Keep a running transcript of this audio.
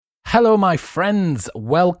Hello, my friends.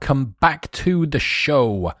 Welcome back to the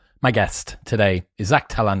show. My guest today is Zack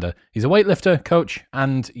Telander. He's a weightlifter, coach,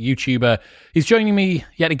 and YouTuber. He's joining me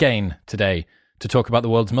yet again today to talk about the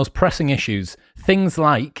world's most pressing issues. Things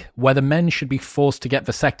like whether men should be forced to get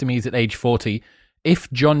vasectomies at age 40, if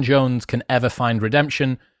John Jones can ever find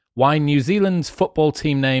redemption, why New Zealand's football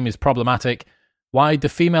team name is problematic, why the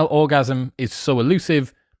female orgasm is so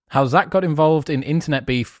elusive, how Zack got involved in internet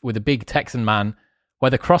beef with a big Texan man,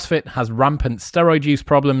 whether CrossFit has rampant steroid use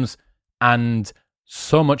problems, and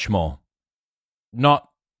so much more. Not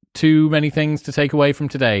too many things to take away from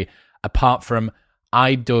today, apart from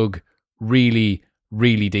I dug really,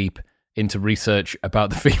 really deep into research about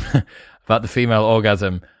the female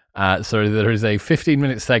orgasm. So there is a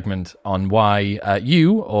 15-minute segment on why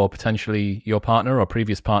you, or potentially your partner or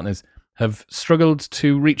previous partners, have struggled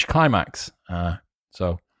to reach climax.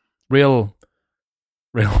 So real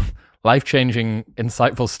life-changing,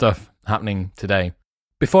 insightful stuff happening today.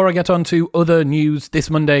 Before I get on to other news, this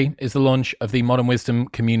Monday is the launch of the Modern Wisdom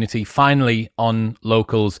community, finally on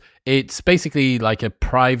Locals. It's basically like a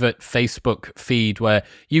private Facebook feed where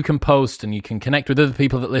you can post and you can connect with other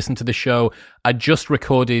people that listen to the show. I just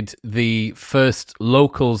recorded the first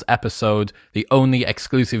Locals episode. The only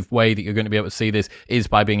exclusive way that you're going to be able to see this is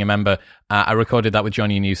by being a member. I recorded that with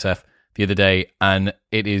Johnny and Youssef the other day, and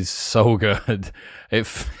it is so good.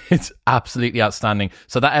 It's absolutely outstanding.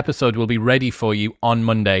 So that episode will be ready for you on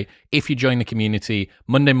Monday. If you join the community,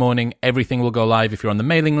 Monday morning, everything will go live. If you're on the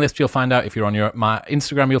mailing list, you'll find out. If you're on my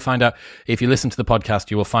Instagram, you'll find out. If you listen to the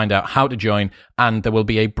podcast, you will find out how to join. And there will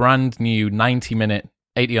be a brand new 80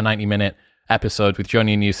 or 90 minute episode with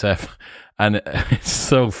Johnny and Youssef. And it's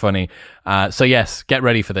so funny. So yes, get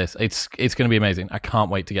ready for this. It's going to be amazing. I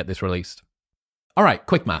can't wait to get this released. All right,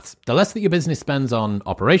 quick maths. The less that your business spends on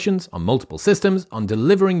operations, on multiple systems, on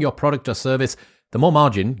delivering your product or service, the more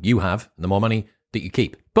margin you have, the more money that you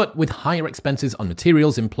keep. But with higher expenses on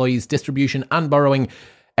materials, employees, distribution, and borrowing,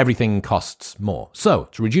 everything costs more. So,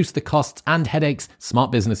 to reduce the costs and headaches,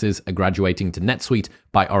 smart businesses are graduating to NetSuite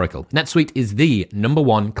by Oracle. NetSuite is the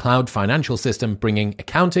 #1 cloud financial system, bringing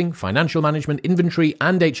accounting, financial management, inventory,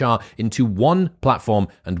 and HR into one platform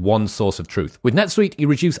and one source of truth. With NetSuite, you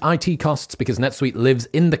reduce IT costs because NetSuite lives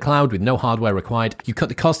in the cloud with no hardware required. You cut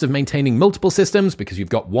the cost of maintaining multiple systems because you've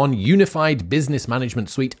got one unified business management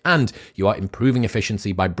suite, and you are improving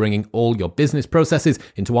efficiency by bringing all your business processes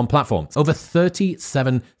into one platform. Over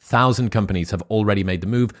 37,000 companies have already made the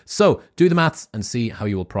move, so do the maths and see how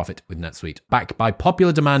you will profit with NetSuite. Backed by popular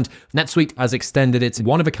demand, NetSuite has extended its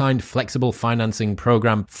one-of-a-kind flexible financing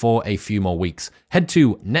program for a few more weeks. Head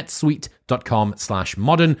to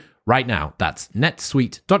netsuite.com/modern right now. That's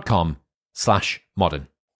netsuite.com/modern.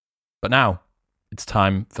 But now, it's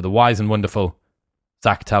time for the wise and wonderful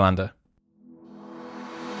Zack Telander.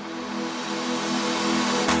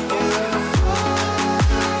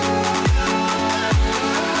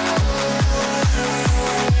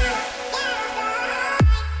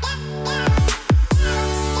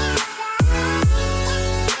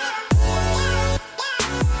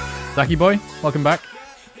 Zacky boy, welcome back.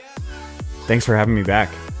 Thanks for having me back.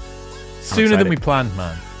 Sooner than we planned,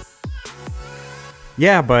 man.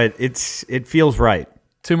 Yeah, but it feels right.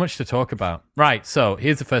 Too much to talk about. Right, so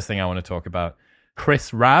here's the first thing I want to talk about.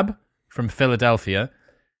 Chris Rabb from Philadelphia.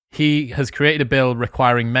 He has created a bill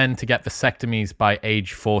requiring men to get vasectomies by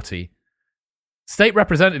age 40. State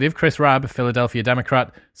Representative Chris Rabb, Philadelphia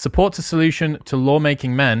Democrat, supports a solution to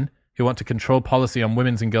lawmaking men who want to control policy on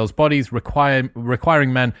women's and girls' bodies,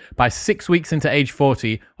 requiring men by 6 weeks into age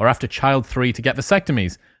 40 or after child 3 to get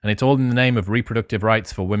vasectomies, and it's all in the name of reproductive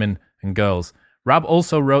rights for women and girls. Rabb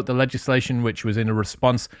also wrote the legislation which was in a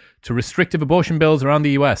response to restrictive abortion bills around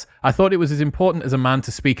the US. I thought it was as important as a man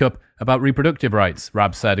to speak up about reproductive rights,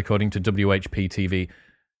 Rabb said, according to WHP TV.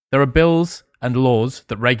 There are bills and laws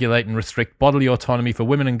that regulate and restrict bodily autonomy for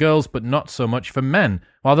women and girls, but not so much for men.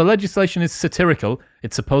 While the legislation is satirical,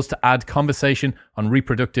 it's supposed to add conversation on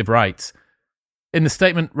reproductive rights. In the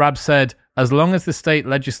statement, Rabb said, as long as the state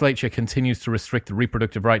legislature continues to restrict the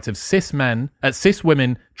reproductive rights of cis women,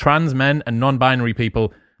 trans men, and non-binary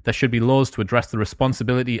people, there should be laws to address the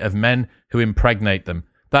responsibility of men who impregnate them.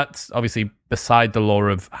 That's obviously beside the law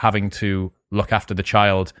of having to look after the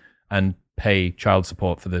child and pay child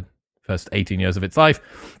support for the first 18 years of its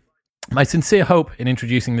life. My sincere hope in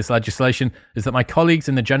introducing this legislation is that my colleagues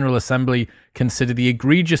in the General Assembly consider the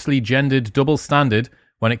egregiously gendered double standard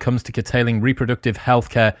when it comes to curtailing reproductive health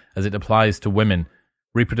care as it applies to women.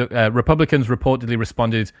 Republicans reportedly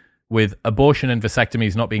responded with abortion and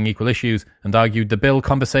vasectomies not being equal issues and argued the bill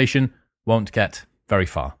conversation won't get very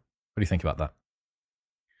far. What do you think about that?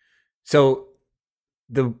 So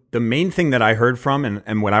the main thing that I heard from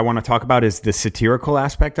and what I want to talk about is the satirical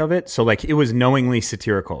aspect of it. So like it was knowingly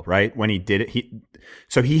satirical, right? When he did it,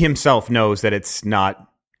 he himself knows that it's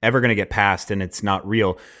not ever going to get passed and it's not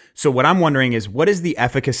real. So what I'm wondering is, what is the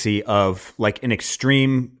efficacy of like an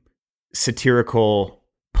extreme satirical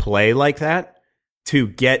play like that to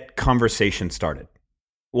get conversation started?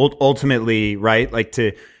 Well, ultimately, right? Like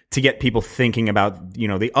to get people thinking about,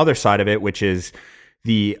 the other side of it, which is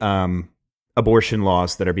the abortion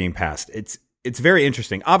laws that are being passed. It's very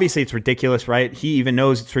interesting. Obviously, it's ridiculous, right? He even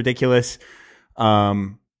knows it's ridiculous.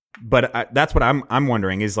 But that's what I'm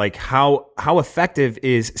wondering is like how effective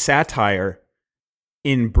is satire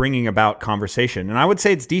in bringing about conversation? And I would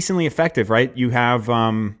say it's decently effective, right? You have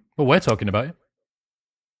well, we're talking about it.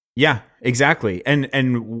 Yeah, exactly.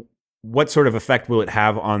 And what sort of effect will it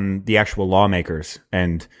have on the actual lawmakers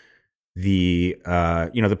and the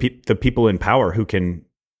the people in power who can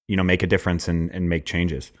make a difference and make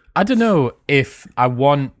changes? I don't know if I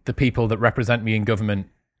want the people that represent me in government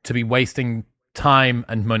to be wasting time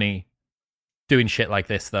and money doing shit like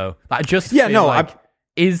this, though. I just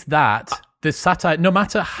is that the satire, no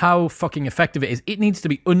matter how fucking effective it is, it needs to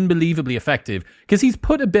be unbelievably effective, because he's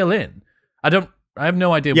put a bill in. I have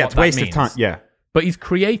no idea what that means. Yeah, it's a waste of time. Yeah. But he's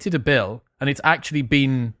created a bill and it's actually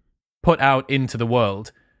been put out into the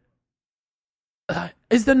world.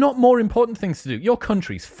 Is there not more important things to do? Your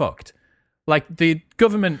country's fucked. Like, the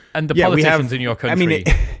government and the politicians in your country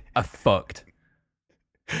are fucked.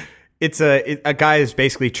 It's a guy is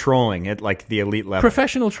basically trolling at like the elite level.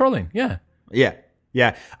 Professional trolling, yeah. Yeah.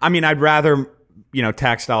 I mean, I'd rather,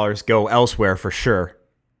 tax dollars go elsewhere for sure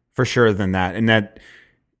than that. And that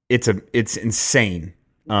it's insane.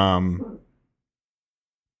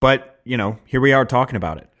 But, here we are talking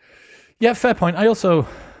about it. Yeah, fair point. I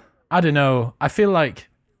don't know. I feel like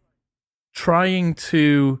trying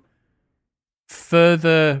to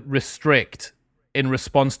further restrict in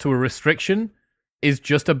response to a restriction is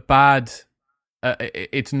just a bad...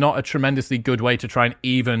 it's not a tremendously good way to try and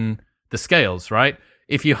even the scales, right?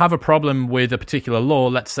 If you have a problem with a particular law,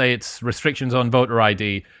 let's say it's restrictions on voter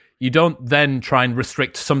ID, you don't then try and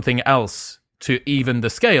restrict something else to even the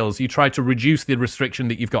scales. You try to reduce the restriction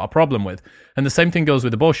that you've got a problem with. And the same thing goes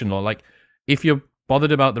with abortion law. Like, if you're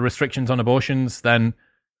bothered about the restrictions on abortions, then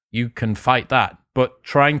you can fight that. But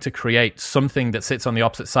trying to create something that sits on the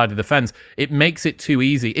opposite side of the fence, it makes it too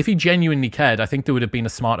easy. If he genuinely cared, I think there would have been a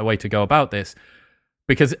smarter way to go about this,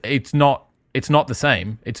 because it's not the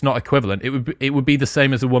same. It's not equivalent. It would be the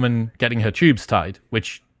same as a woman getting her tubes tied,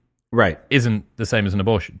 which isn't the same as an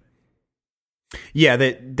abortion. Yeah,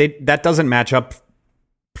 that doesn't match up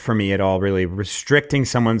for me at all, really. Restricting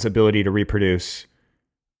someone's ability to reproduce.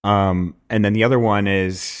 And then the other one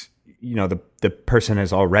is, the person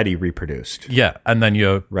has already reproduced. Yeah, and then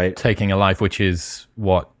you're taking a life, which is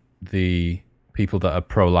what the people that are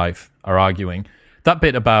pro-life are arguing. That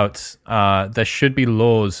bit about there should be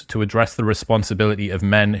laws to address the responsibility of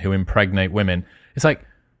men who impregnate women. It's like,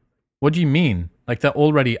 what do you mean? Like, there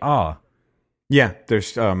already are. Yeah,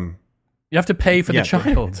 there's... you have to pay for the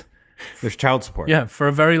child. There's child support. Yeah, for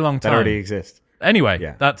a very long time. That already exists.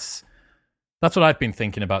 Anyway, that's what I've been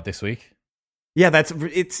thinking about this week. Yeah, that's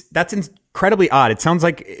incredibly odd. It sounds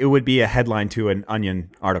like it would be a headline to an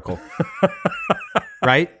Onion article.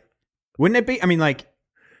 Right? Wouldn't it be? I mean, like,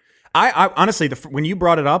 I honestly, when you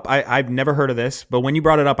brought it up, I've never heard of this, but when you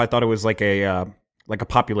brought it up, I thought it was like a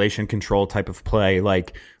population control type of play,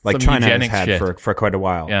 like China has had for quite a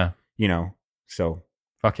while. Yeah. So.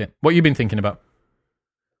 Fuck it. What you been thinking about?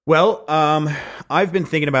 Well, I've been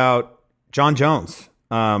thinking about John Jones.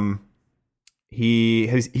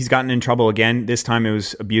 He's gotten in trouble again. This time it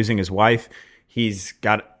was abusing his wife.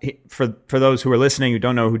 For those who are listening who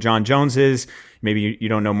don't know who John Jones is, maybe you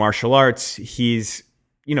don't know martial arts. He's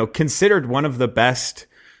considered one of the best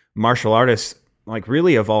martial artists, like,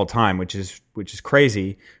 really of all time, which is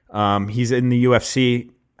crazy. He's in the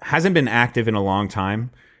UFC, hasn't been active in a long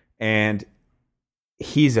time, and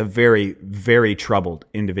he's a very, very troubled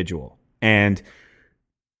individual. And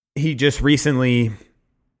he just recently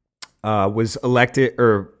was elected,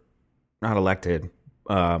 or not elected,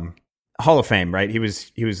 Hall of Fame, right? He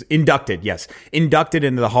was inducted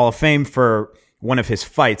into the Hall of Fame for one of his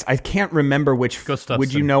fights. I can't remember which. Gustafsson.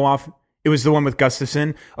 Would you know off? It was the one with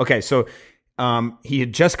Gustafsson. Okay, so he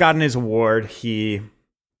had just gotten his award. He,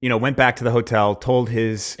 went back to the hotel, told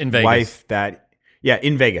his wife that. Yeah,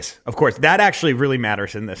 in Vegas. Of course, that actually really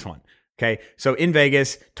matters in this one. Okay, so in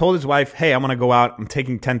Vegas, told his wife, hey, I'm going to go out. I'm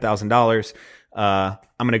taking $10,000. I'm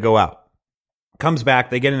going to go out. Comes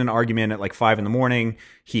back. They get in an argument at like 5 a.m.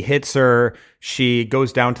 He hits her. She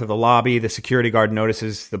goes down to the lobby. The security guard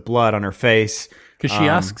notices the blood on her face. Because she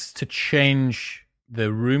asks to change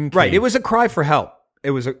the room key. Right. It was a cry for help.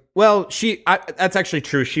 It was that's actually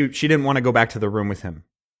true. She didn't want to go back to the room with him.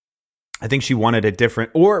 I think she wanted a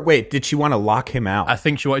different, or wait, did she want to lock him out? I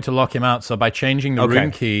think she wanted to lock him out. So by changing the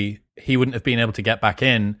room key, he wouldn't have been able to get back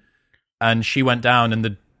in. And she went down,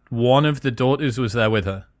 and one of the daughters was there with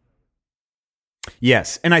her.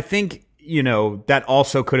 Yes. And I think, that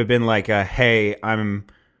also could have been like a, hey, I'm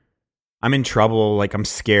in trouble, like I'm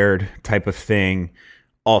scared type of thing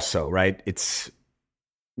also, right? It's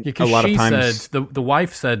a lot of times. The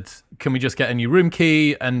wife said, can we just get a new room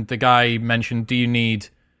key? And the guy mentioned, do you need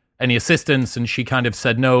any assistance? And she kind of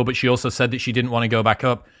said no, but she also said that she didn't want to go back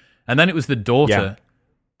up. And then it was the daughter. Yeah.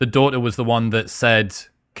 The daughter was the one that said,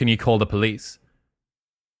 can you call the police?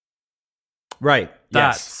 Right.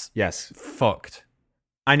 That's yes. Fucked.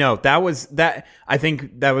 I know. I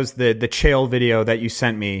think that was the chael video that you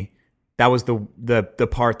sent me. That was the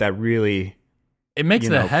part that really, it makes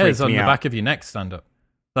the hairs on the back of your neck stand up.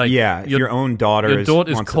 Like, yeah, your own daughter's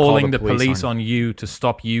calling the police on you to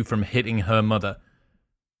stop you from hitting her mother.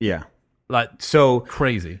 Yeah. Like, so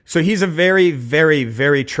crazy. So he's a very, very,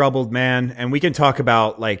 very troubled man. And we can talk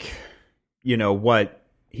about, like, what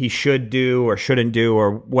he should do or shouldn't do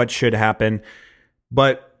or what should happen.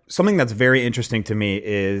 But something that's very interesting to me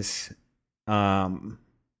is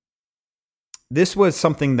this was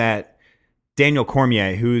something that Daniel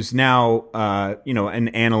Cormier, who's now, an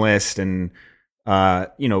analyst and,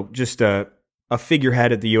 just a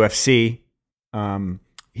figurehead at the UFC.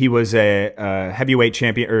 He was a heavyweight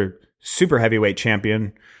champion or super heavyweight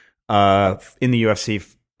champion in the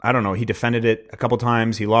UFC. I don't know. He defended it a couple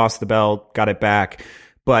times. He lost the belt, got it back.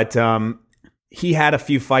 But he had a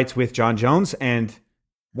few fights with Jon Jones. And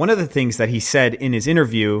one of the things that he said in his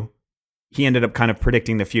interview, he ended up kind of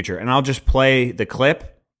predicting the future. And I'll just play the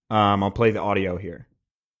clip. I'll play the audio here.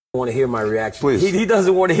 Want to hear my reaction. Please. He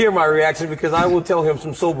doesn't want to hear my reaction because I will tell him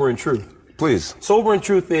some sobering truth. Please. Sobering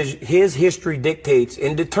truth is his history dictates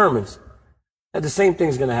and determines that the same thing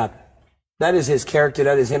is going to happen. That is his character.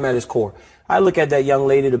 That is him at his core. I look at that young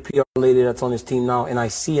lady, the PR lady that's on his team now, and I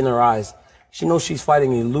see in her eyes, she knows she's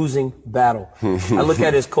fighting a losing battle. I look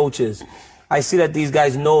at his coaches. I see that these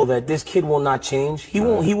guys know that this kid will not change. He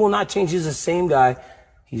will not change. He's the same guy.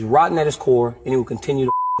 He's rotten at his core, and he will continue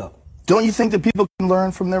to up. Don't you think that people can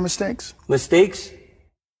learn from their mistakes? Mistakes?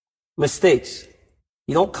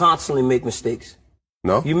 You don't constantly make mistakes.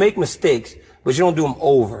 No? You make mistakes, but you don't do them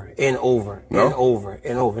over and over and over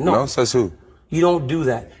and over. No. No, says who? You don't do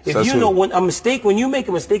that. If says you who? know when you make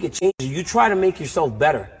a mistake, it changes you. You try to make yourself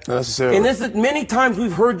better. Not necessarily. And this is, many times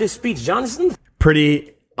we've heard this speech. Jonathan?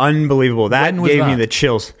 Pretty unbelievable. That When was gave me that? the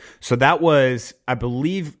chills. So that was, I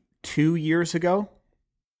believe, 2 years ago.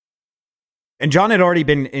 And John had already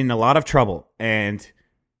been in a lot of trouble. And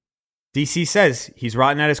DC says he's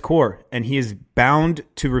rotten at his core. And he is bound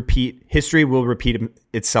to repeat. History will repeat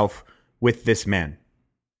itself with this man.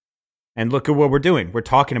 And look at what we're doing. We're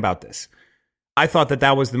talking about this. I thought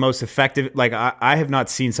that was the most effective. Like, I have not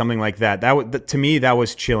seen something like that. To me, that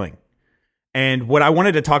was chilling. And what I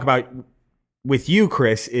wanted to talk about with you,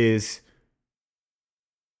 Chris, is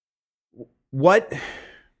what...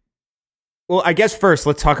 Well, I guess first,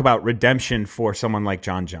 let's talk about redemption for someone like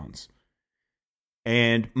Jon Jones.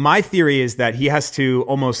 And my theory is that he has to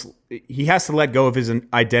let go of his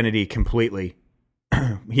identity completely.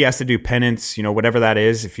 He has to do penance, whatever that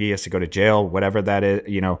is. If he has to go to jail, whatever that is,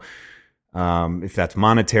 if that's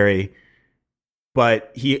monetary.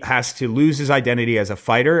 But he has to lose his identity as a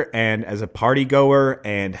fighter and as a party goer,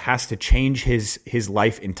 and has to change his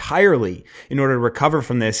life entirely in order to recover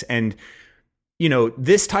from this. And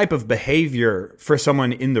this type of behavior for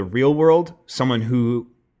someone in the real world, someone who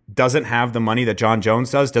doesn't have the money that Jon Jones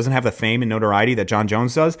does, doesn't have the fame and notoriety that Jon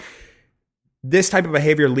Jones does, this type of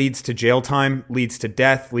behavior leads to jail time, leads to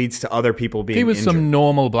death, leads to other people being injured. If he was some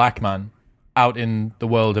normal black man out in the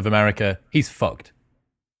world of America, he's fucked.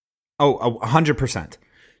 Oh, 100%.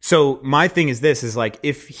 So my thing is this, is like,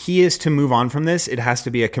 if he is to move on from this, it has to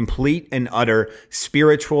be a complete and utter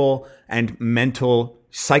spiritual and mental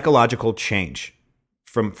psychological change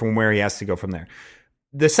from where he has to go from there.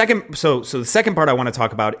 The second part I want to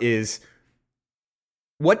talk about is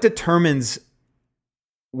what determines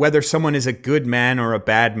whether someone is a good man or a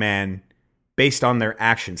bad man based on their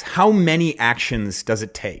actions. How many actions does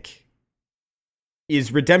it take?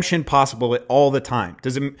 Is redemption possible all the time?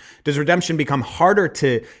 Does redemption become harder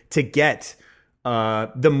to get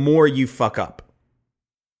the more you fuck up?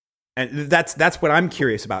 And that's what I'm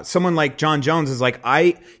curious about. Someone like Jon Jones is like,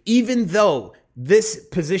 even though this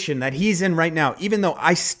position that he's in right now, even though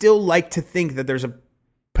I still like to think that there's a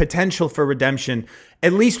potential for redemption,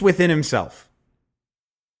 at least within himself.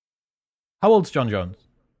 How old's John Jones?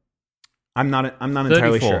 I'm not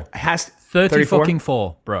entirely sure. 30 fucking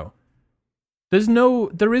 4, bro. There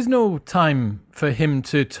is no time for him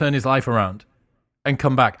to turn his life around and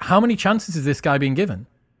come back. How many chances is this guy being given?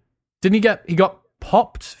 He got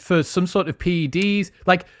popped for some sort of PEDs?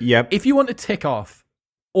 Like, yep. If you want to tick off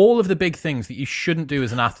all of the big things that you shouldn't do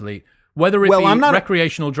as an athlete, whether it be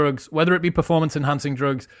recreational drugs, whether it be performance-enhancing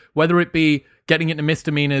drugs, whether it be getting into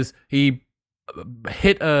misdemeanors, he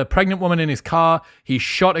hit a pregnant woman in his car, he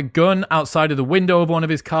shot a gun outside of the window of one of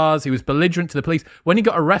his cars, he was belligerent to the police. When he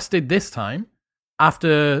got arrested this time,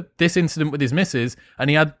 after this incident with his missus, and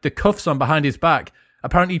he had the cuffs on behind his back,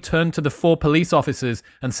 apparently he turned to the 4 police officers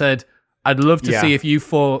and said, I'd love to see if you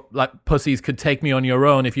 4 like pussies could take me on your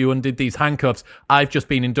own if you undid these handcuffs. I've just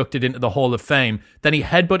been inducted into the Hall of Fame. Then he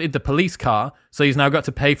headbutted the police car, so he's now got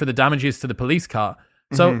to pay for the damages to the police car.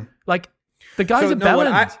 So, like, the guy's a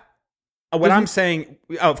bellend. What I'm saying,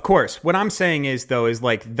 of course, what I'm saying is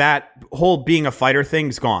like that whole being a fighter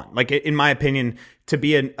thing's gone. Like, in my opinion,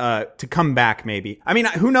 to come back, maybe. I mean,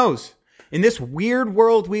 who knows? In this weird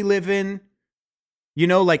world we live in, you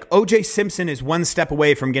know, like O.J. Simpson is one step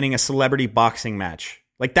away from getting a celebrity boxing match.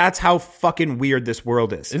 Like, that's how fucking weird this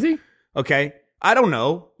world is. Is he? Okay. I don't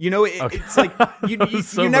know. You know, it's like, you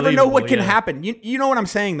never know what can happen. You know what I'm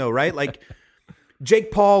saying, though, right? Like,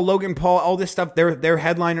 Jake Paul, Logan Paul, all this stuff, they're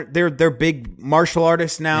headliner, they're big martial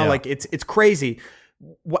artists now. Yeah. Like, it's crazy.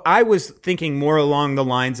 I was thinking more along the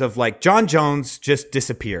lines of, like, John Jones just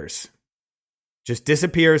disappears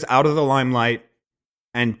out of the limelight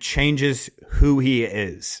and changes who he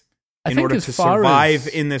is in order to survive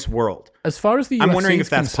in this world. As far as the UFC I'm wondering if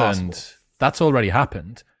that's that's concerned, possible. That's already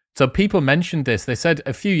happened. So people mentioned this. They said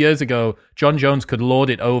a few years ago, John Jones could lord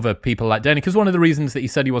it over people like Danny, because one of the reasons that he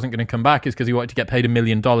said he wasn't going to come back is because he wanted to get paid $1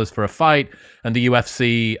 million for a fight, and the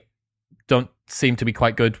UFC don't seem to be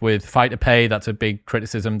quite good with fighter pay. That's a big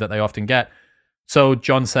criticism that they often get. So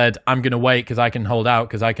John said, I'm going to wait because I can hold out,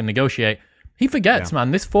 because I can negotiate. He forgets,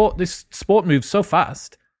 man. This sport moves so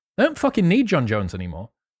fast. They don't fucking need John Jones anymore.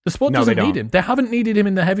 The sport doesn't need him. They haven't needed him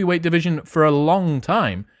in the heavyweight division for a long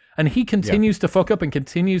time. And he continues to fuck up and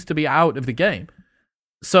continues to be out of the game.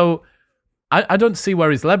 So I don't see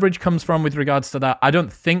where his leverage comes from with regards to that. I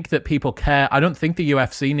don't think that people care. I don't think the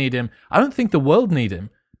UFC need him. I don't think the world need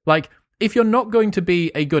him. Like, if you're not going to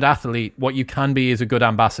be a good athlete, what you can be is a good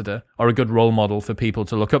ambassador or a good role model for people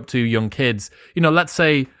to look up to, young kids. You know, let's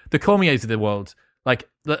say the Cormiers of the world. Like,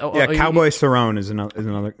 Cowboy Cerrone is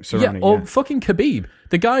another Cerrone. Or fucking Khabib.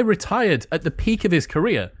 The guy retired at the peak of his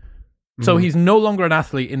career. So he's no longer an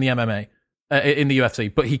athlete in the MMA, in the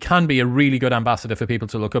UFC, but he can be a really good ambassador for people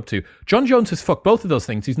to look up to. John Jones has fucked both of those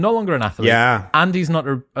things. He's no longer an athlete, and he's not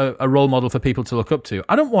a role model for people to look up to.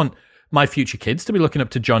 I don't want my future kids to be looking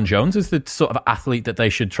up to John Jones as the sort of athlete that they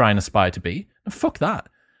should try and aspire to be. Fuck that.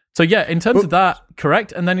 So yeah, in terms of that,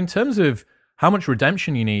 correct. And then in terms of how much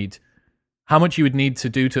redemption you need, how much you would need to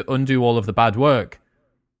do to undo all of the bad work,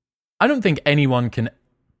 I don't think anyone can...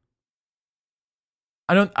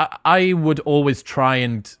 I would always try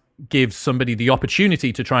and give somebody the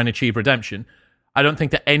opportunity to try and achieve redemption. I don't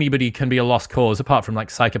think that anybody can be a lost cause apart from like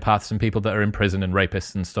psychopaths and people that are in prison and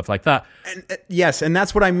rapists and stuff like that. And yes, and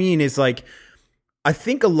that's what I mean is, like, I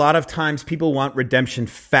think a lot of times people want redemption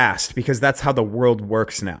fast because that's how the world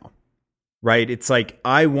works now, right? It's like,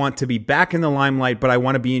 I want to be back in the limelight, but I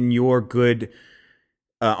want to be in your good,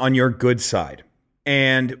 on your good side.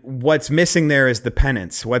 And what's missing there is the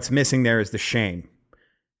penance. What's missing there is the shame.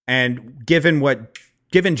 And given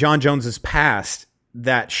John Jones's past,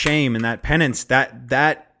 that shame and that penance,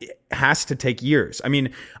 that has to take years. I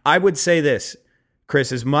mean, I would say this,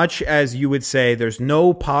 Chris, as much as you would say there's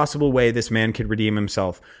no possible way this man could redeem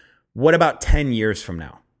himself, what about 10 years from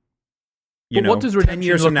now? What does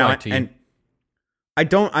redemption look like to you? And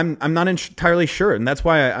I'm not entirely sure. And that's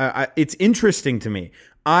why I it's interesting to me.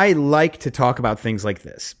 I like to talk about things like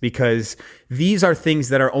this because these are things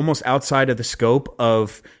that are almost outside of the scope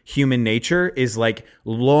of human nature, is like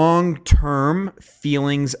long-term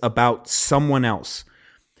feelings about someone else.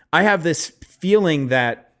 I have this feeling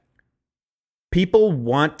that people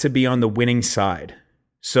want to be on the winning side.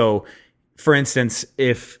 So, for instance,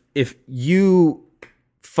 if you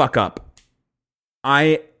fuck up,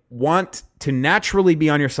 I want to naturally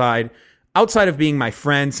be on your side outside of being my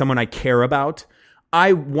friend, someone I care about.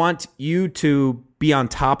 I want you to be on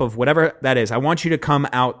top of whatever that is. I want you to come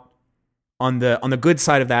out on the good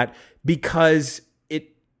side of that because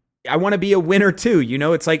I want to be a winner too. You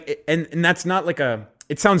know, it's like, and that's not like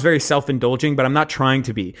it sounds very self-indulging, but I'm not trying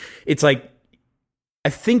to be. It's like, I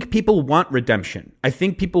think people want redemption. I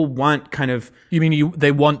think people want kind of... You mean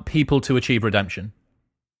they want people to achieve redemption?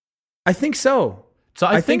 I think so. So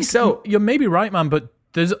I think so. You're maybe right, man, but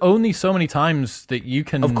there's only so many times that you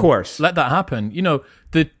can, of course, let that happen. You know,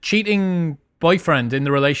 the cheating boyfriend in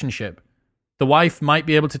the relationship, the wife might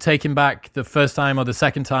be able to take him back the first time or the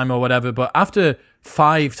second time or whatever, but after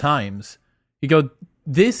 5 times, you go,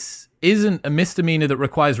 this isn't a misdemeanor that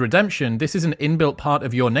requires redemption. This is an inbuilt part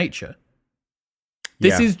of your nature.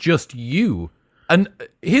 This is just you. And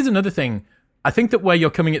here's another thing. I think that where you're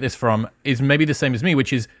coming at this from is maybe the same as me,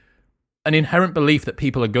 which is an inherent belief that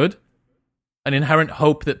people are good, an inherent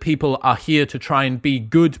hope that people are here to try and be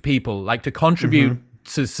good people, like to contribute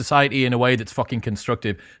to society in a way that's fucking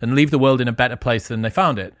constructive and leave the world in a better place than they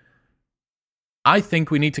found it. I think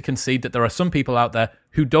we need to concede that there are some people out there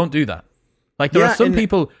who don't do that. Like there are some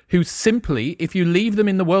people who simply, if you leave them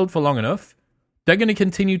in the world for long enough, they're going to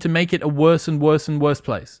continue to make it a worse and worse and worse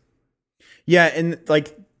place. Yeah, and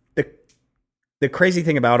like the crazy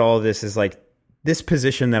thing about all of this is like this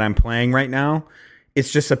position that I'm playing right now,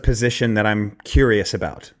 it's just a position that I'm curious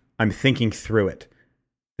about. I'm thinking through it.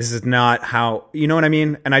 This is not how, you know what I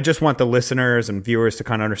mean? And I just want the listeners and viewers to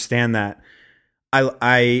kind of understand that.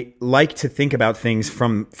 I like to think about things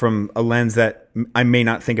from a lens that I may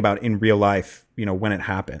not think about in real life, you know, when it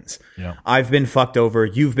happens. Yeah. I've been fucked over.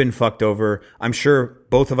 You've been fucked over. I'm sure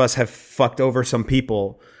both of us have fucked over some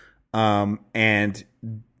people. And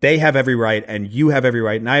they have every right, and you have every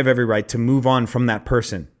right, and I have every right to move on from that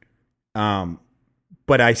person.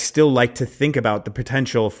 But I still like to think about the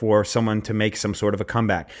potential for someone to make some sort of a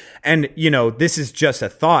comeback. And, you know, this is just a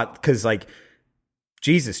thought because, like,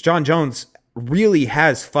 Jesus, Jon Jones really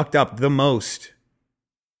has fucked up the most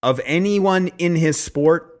of anyone in his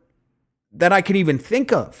sport that I could even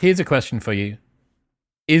think of. Here's a question for you.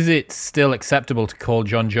 Is it still acceptable to call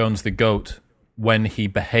Jon Jones the GOAT when he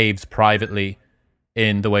behaves privately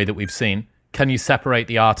in the way that we've seen? Can you separate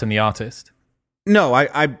the art and the artist? No,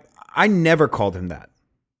 I never called him that.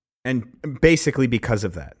 And basically because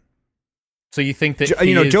of that. So you think that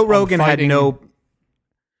Joe Rogan had no...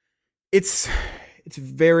 It's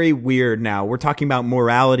very weird now. We're talking about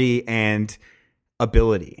morality and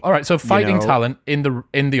ability. All right, so fighting talent in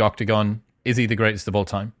the octagon, is he the greatest of all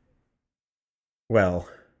time? Well,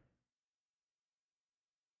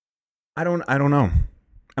 I don't know.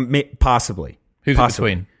 Possibly. Who's it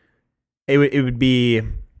between? It would be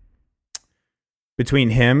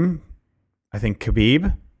between him, I think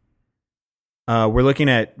Khabib. We're looking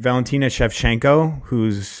at Valentina Shevchenko,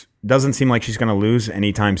 who's doesn't seem like she's going to lose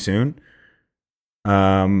anytime soon.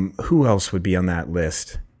 Who else would be on that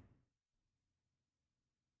list?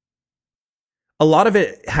 A lot of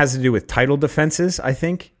it has to do with title defenses, I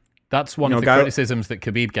think. That's one of the criticisms that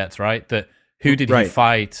Khabib gets, right? That who did he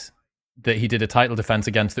fight that he did a title defense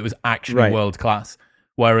against that was actually world class?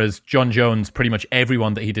 Whereas Jon Jones, pretty much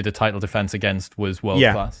everyone that he did a title defense against was world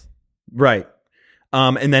class. Right.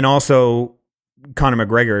 And then also Conor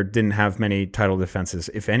McGregor didn't have many title defenses,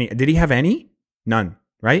 if any. Did he have any? None,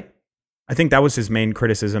 right? I think that was his main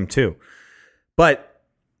criticism too. But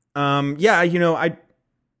I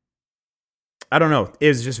don't know.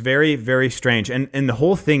 It's just very, very strange. And the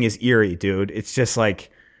whole thing is eerie, dude. It's just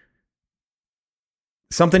like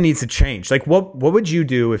something needs to change. Like what would you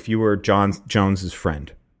do if you were Jon Jones's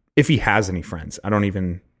friend? If he has any friends.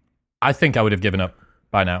 I think I would have given up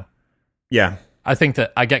by now. Yeah. I think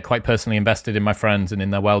that I get quite personally invested in my friends and in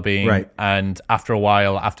their well-being. Right. And after a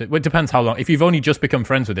while, it depends how long. If you've only just become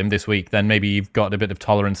friends with him this week, then maybe you've got a bit of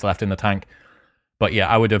tolerance left in the tank. But yeah,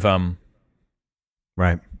 I would have...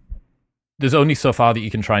 Right. There's only so far that you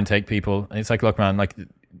can try and take people. And it's like, look, man, like,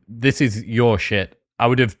 this is your shit. I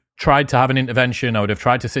would have tried to have an intervention. I would have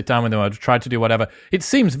tried to sit down with him. I would have tried to do whatever. It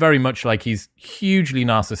seems very much like he's hugely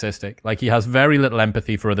narcissistic. Like, he has very little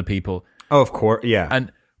empathy for other people. Oh, of course, yeah.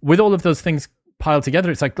 And with all of those things piled together,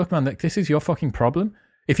 it's like, look, man, like, this is your fucking problem.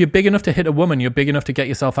 If you're big enough to hit a woman, you're big enough to get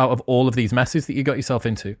yourself out of all of these messes that you got yourself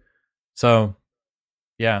into. So,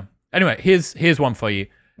 yeah. Anyway, here's one for you.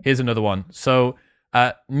 Here's another one. So,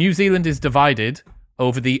 New Zealand is divided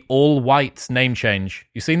over the all-whites name change.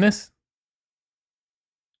 You seen this?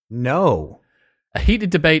 No. A heated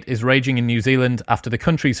debate is raging in New Zealand after the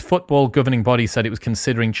country's football governing body said it was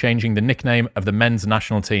considering changing the nickname of the men's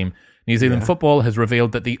national team. New Zealand football has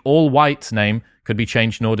revealed that the all-whites name could be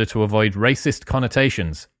changed in order to avoid racist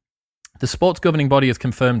connotations. The sport's governing body has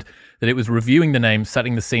confirmed that it was reviewing the name,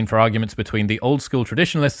 setting the scene for arguments between the old-school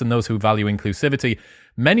traditionalists and those who value inclusivity.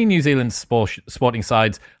 Many New Zealand sporting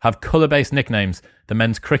sides have colour-based nicknames. The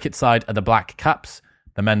men's cricket side are the Black Caps.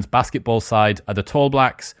 The men's basketball side are the Tall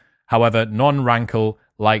Blacks. However, none rankle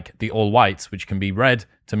like the All Whites, which can be read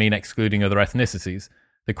to mean excluding other ethnicities.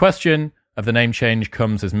 The question of the name change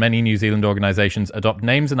comes as many New Zealand organisations adopt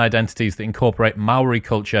names and identities that incorporate Maori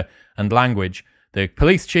culture and language. The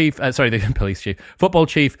football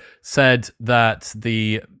chief said that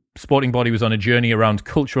the sporting body was on a journey around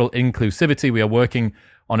cultural inclusivity. We are working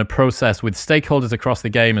on a process with stakeholders across the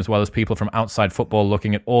game as well as people from outside football,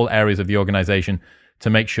 looking at all areas of the organisation to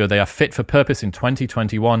make sure they are fit for purpose in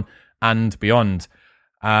 2021 and beyond.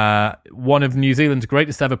 One of New Zealand's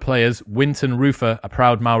greatest ever players, Winton Rufer, a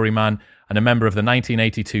proud Maori man and a member of the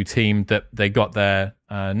 1982 team that they got their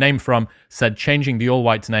name from, said changing the All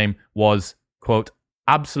Whites name was, quote,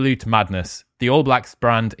 absolute madness. The All Blacks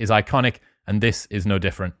brand is iconic, and this is no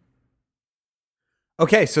different.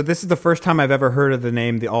 Okay, so this is the first time I've ever heard of the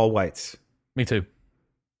name the All Whites. Me too.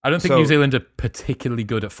 I don't think New Zealand are particularly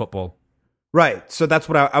good at football. Right, so that's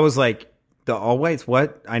what I was like, the All Whites,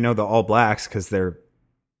 what? I know the All Blacks because they're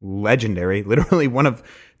legendary, literally one of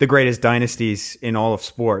the greatest dynasties in all of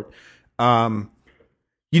sport.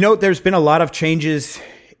 There's been a lot of changes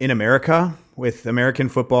in America with American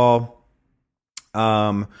football,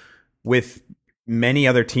 with many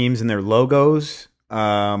other teams and their logos.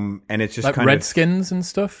 And it's just like kind Redskins and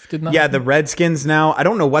stuff, didn't that? Yeah, happen? the Redskins now. I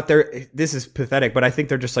don't know what this is pathetic, but I think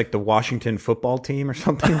they're just like the Washington football team or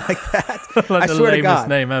something like that. Like I the swear to lamest God.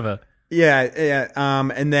 name ever. Yeah.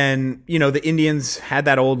 And then, the Indians had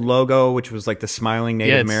that old logo, which was like the smiling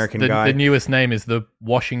Native American guy. The newest name is the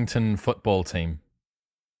Washington football team.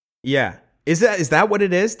 Yeah. Is that what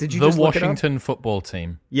it is? Did you just look it up? The Washington football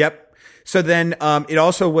team. Yep. So then it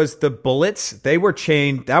also was the Bullets. They were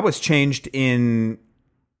changed. That was changed in,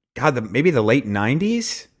 maybe the late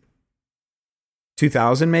 90s?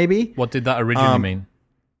 2000 maybe? What did that originally mean?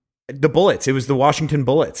 The Bullets. It was the Washington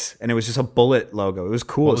Bullets, and it was just a bullet logo. It was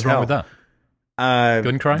cool What was as hell. wrong with that?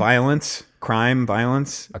 Gun crime?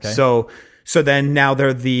 Violence. Okay. So then now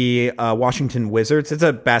they're the Washington Wizards. It's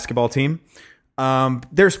a basketball team.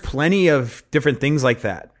 There's plenty of different things like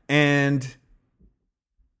that. And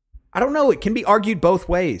I don't know. It can be argued both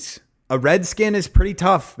ways. A redskin is pretty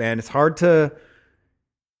tough, man. It's hard to,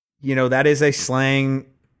 that is a slang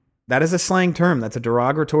term. That's a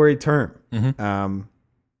derogatory term. Mm-hmm.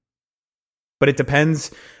 But it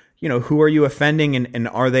depends, who are you offending and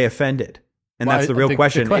are they offended? And that's the real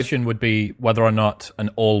question. The question would be whether or not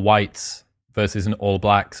an all whites versus an all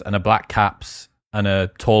blacks and a black caps and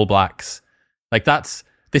a tall blacks.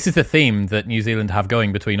 This is the theme that New Zealand have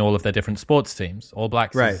going between all of their different sports teams. All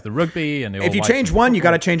blacks is the rugby and the all if you whites change one, you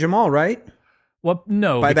got to change them all, right? Well,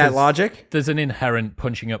 no. By that logic? There's an inherent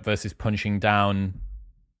punching up versus punching down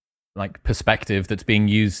perspective that's being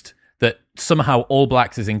used that somehow all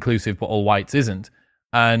blacks is inclusive, but all whites isn't.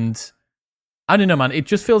 And I don't know, man. It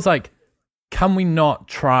just feels like, can we not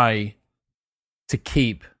try to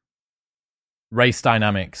keep race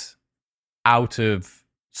dynamics out of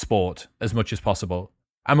sport as much as possible?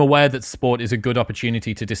 I'm aware that sport is a good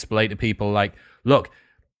opportunity to display to people look,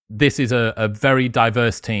 this is a very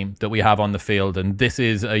diverse team that we have on the field, and this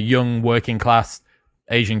is a young working class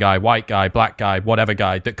Asian guy, white guy, black guy, whatever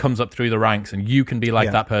guy that comes up through the ranks, and you can be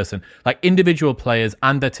like that person. Individual players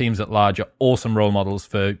and their teams at large are awesome role models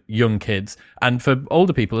for young kids and for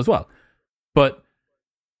older people as well. But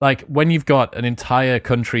when you've got an entire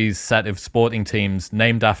country's set of sporting teams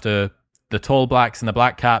named after the tall blacks and the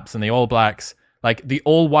black caps and the all blacks, the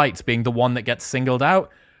all whites being the one that gets singled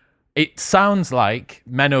out, it sounds like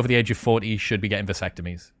men over the age of 40 should be getting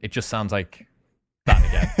vasectomies. It just sounds like that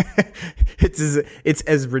again. It's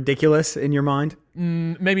as ridiculous in your mind?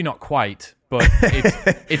 Maybe not quite, but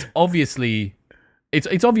it's obviously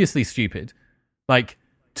stupid.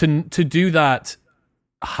 To do that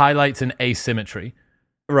highlights an asymmetry.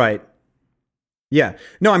 Right. Yeah.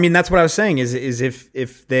 No, I mean, that's what I was saying is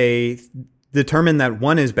if they determine that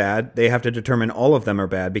one is bad, they have to determine all of them are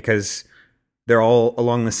bad because they're all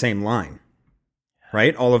along the same line.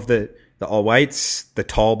 Right? All of the all whites, the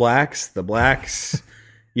tall blacks, the blacks,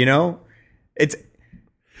 It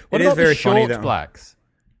is very funny, though. Blacks?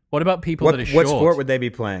 What about people that are short? What sport would they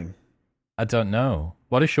be playing? I don't know.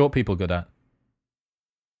 What are short people good at?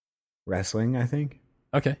 Wrestling, I think.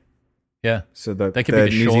 Okay. Yeah. So they could be the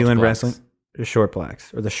New short Zealand blacks. wrestling, the short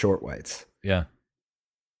blacks or the short whites. Yeah.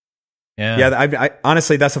 Yeah. I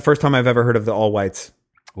honestly, that's the first time I've ever heard of the all whites.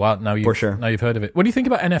 Well, now you've heard of it. What do you think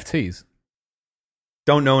about NFTs?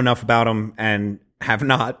 Don't know enough about them and have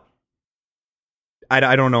not.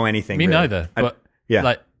 I don't know anything. Me really. neither.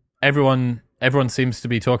 But everyone seems to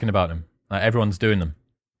be talking about them. Everyone's doing them.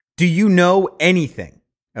 Do you know anything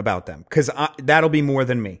about them? Because that'll be more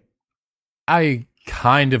than me. I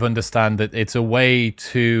kind of understand that it's a way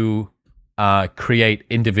to create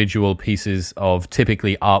individual pieces of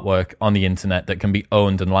typically artwork on the internet that can be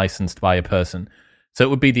owned and licensed by a person. So it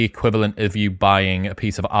would be the equivalent of you buying a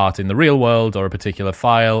piece of art in the real world or a particular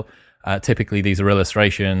file. Typically, these are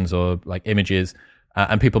illustrations or like images,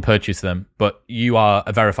 and people purchase them. But you are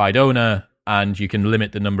a verified owner, and you can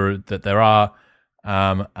limit the number that there are,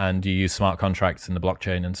 and you use smart contracts in the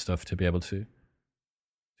blockchain and stuff to be able to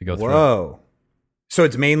go through. Whoa. So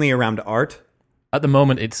it's mainly around art? At the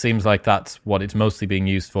moment, it seems like that's what it's mostly being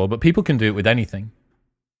used for, but people can do it with anything.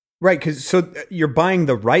 Right, because so you're buying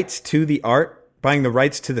the rights to the art, buying the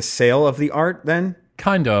rights to the sale of the art then?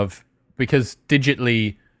 Kind of, because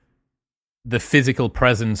digitally, the physical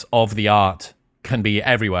presence of the art can be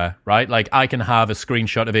everywhere, right? Like I can have a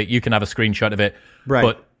screenshot of it, you can have a screenshot of it, right.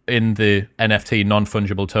 But in the NFT,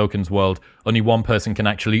 non-fungible tokens world, only one person can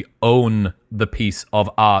actually own the piece of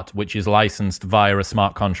art, which is licensed via a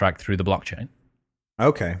smart contract through the blockchain.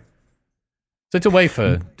 Okay. So it's a way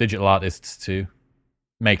for digital artists to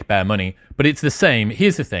make bare money, but it's the same.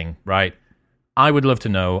 Here's the thing, right? I would love to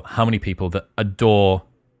know how many people that adore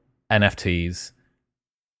NFTs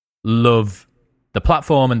love the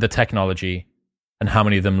platform and the technology, and how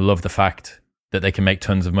many of them love the fact that they can make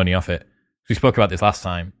tons of money off it. We spoke about this last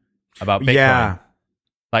time, about Bitcoin. Yeah.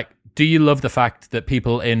 Like, do you love the fact that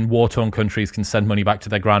people in war-torn countries can send money back to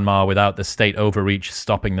their grandma without the state overreach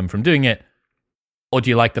stopping them from doing it? Or do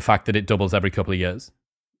you like the fact that it doubles every couple of years?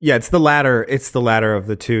 Yeah, it's the latter. It's the latter of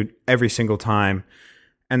the two every single time.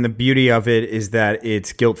 And the beauty of it is that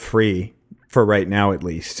it's guilt-free for right now, at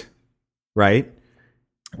least. Right?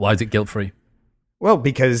 Why is it guilt-free? Well,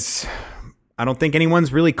 because I don't think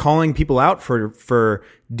anyone's really calling people out for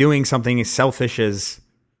doing something as selfish as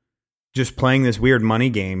just playing this weird money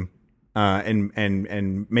game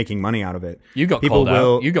and making money out of it. You got called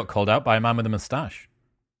out. You got called out by a man with a mustache.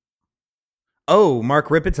 Oh, Mark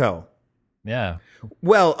Ripito. Yeah.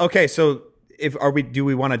 Well, okay. So do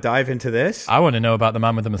we want to dive into this? I want to know about the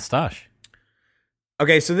man with the mustache.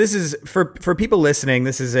 Okay, so this is for people listening.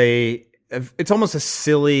 This is it's almost a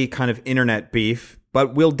silly kind of internet beef,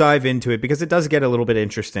 but we'll dive into it because it does get a little bit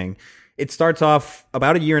interesting. It starts off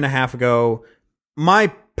about a year and a half ago.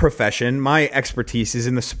 My profession, my expertise is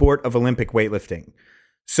in the sport of Olympic weightlifting.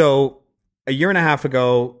 So a year and a half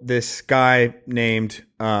ago, this guy named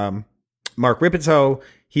Mark Ripito,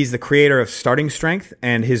 he's the creator of Starting Strength,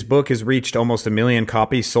 and his book has reached almost 1 million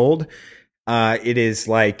copies sold. It is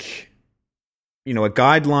like, a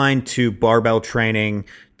guideline to barbell training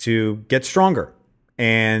to get stronger.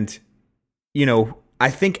 And, I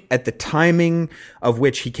think at the timing of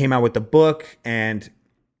which he came out with the book and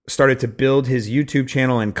started to build his YouTube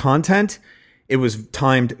channel and content, it was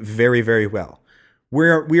timed very, very well.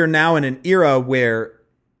 We are now in an era where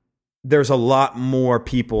there's a lot more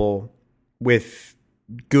people with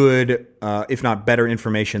good, if not better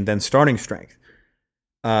information than Starting Strength.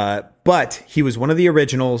 But he was one of the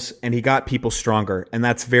originals and he got people stronger. And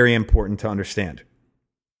that's very important to understand.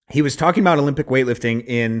 He was talking about Olympic weightlifting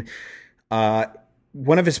in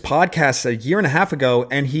one of his podcasts a year and a half ago.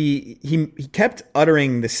 And he kept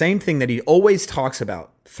uttering the same thing that he always talks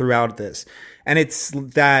about throughout this. And it's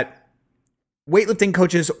that weightlifting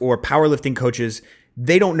coaches or powerlifting coaches,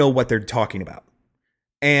 they don't know what they're talking about.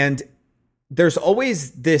 And there's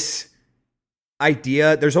always this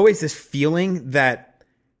idea, there's always this feeling that,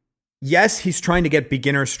 yes, he's trying to get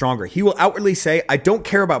beginners stronger. He will outwardly say, I don't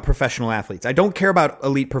care about professional athletes. I don't care about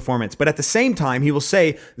elite performance. But at the same time, he will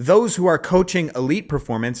say those who are coaching elite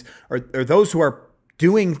performance or those who are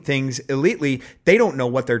doing things elitely, they don't know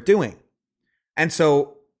what they're doing. And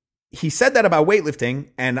so he said that about weightlifting,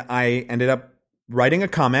 and I ended up writing a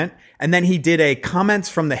comment, and then he did a comments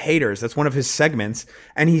from the haters. That's one of his segments.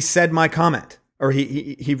 And he said my comment, or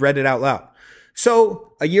he read it out loud.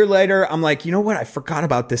 So a year later, I'm like, you know what? I forgot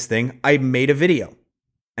about this thing. I made a video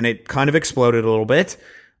and it kind of exploded a little bit,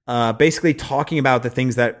 basically talking about the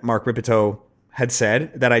things that Mark Ripito had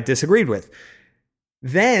said that I disagreed with.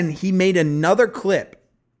 Then he made another clip,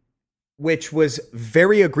 which was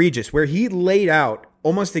very egregious, where he laid out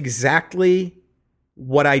almost exactly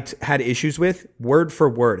what I had issues with, word for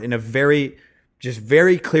word, in a very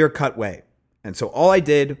clear-cut way. And so all I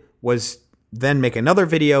did was then make another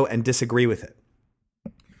video and disagree with it.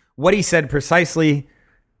 What he said precisely,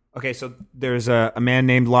 okay, so there's a man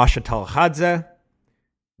named Lasha Talhadze,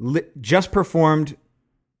 just performed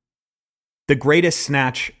the greatest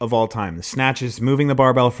snatch of all time. The snatch is moving the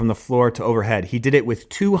barbell from the floor to overhead. He did it with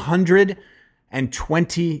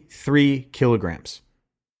 223 kilograms.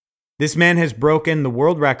 This man has broken the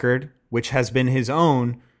world record, which has been his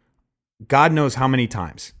own, God knows how many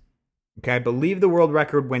times. Okay, I believe the world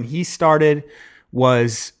record when he started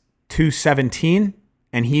was 217,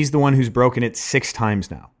 and he's the one who's broken it 6 times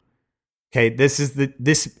now. Okay, this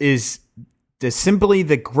is simply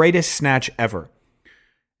the greatest snatch ever.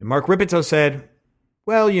 And Mark Ripito said,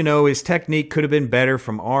 well, his technique could have been better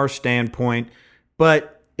from our standpoint,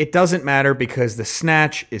 but it doesn't matter because the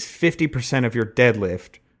snatch is 50% of your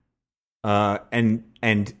deadlift,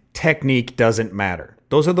 and technique doesn't matter.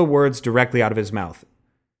 Those are the words directly out of his mouth.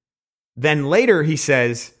 Then later he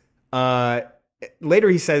says, the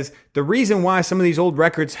reason why some of these old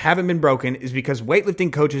records haven't been broken is because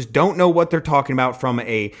weightlifting coaches don't know what they're talking about from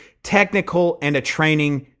a technical and a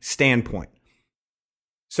training standpoint.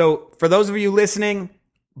 So for those of you listening,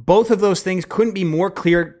 both of those things couldn't be more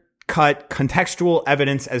clear-cut contextual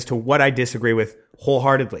evidence as to what I disagree with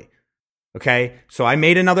wholeheartedly. Okay, so I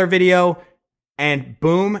made another video, and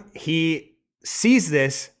boom, he sees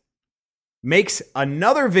this, makes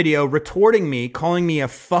another video retorting me, calling me a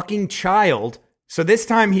fucking child. So this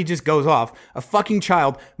time he just goes off, a fucking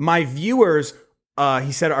child. My viewers,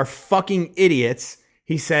 he said, are fucking idiots.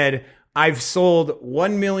 He said, I've sold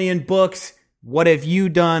 1 million books. What have you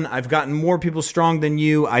done? I've gotten more people strong than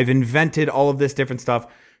you. I've invented all of this different stuff.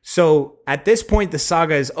 So at this point, the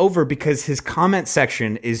saga is over because his comment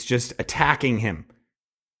section is just attacking him.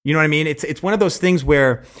 You know what I mean? It's one of those things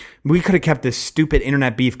where we could have kept this stupid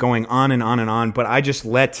internet beef going on and on and on, but I just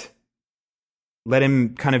let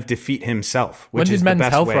him kind of defeat himself. Which When is did Men's the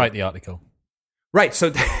best Health way. write the article? Right.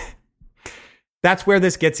 So that's where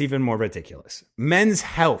this gets even more ridiculous. Men's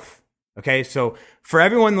Health. Okay. So for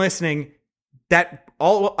everyone listening,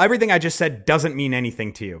 everything I just said doesn't mean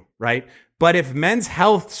anything to you, right? But if Men's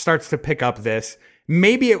Health starts to pick up this,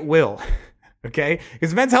 maybe it will. Okay?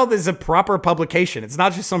 Because Men's Health is a proper publication. It's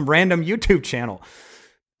not just some random YouTube channel.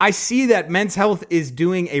 I see that Men's Health is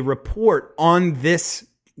doing a report on this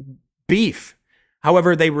beef.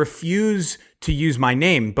 However, they refuse to use my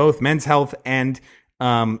name. Both Men's Health and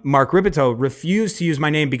Mark Ripito refuse to use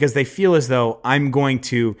my name because they feel as though I'm going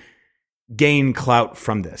to gain clout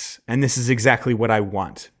from this. And this is exactly what I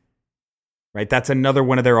want. Right? That's another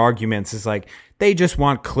one of their arguments is like, they just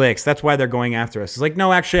want clicks. That's why they're going after us. It's like,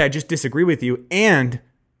 no, actually, I just disagree with you. And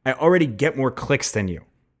I already get more clicks than you.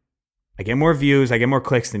 I get more views. I get more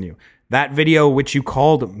clicks than you. That video, which you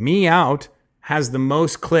called me out, has the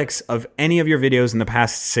most clicks of any of your videos in the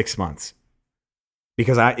past 6 months.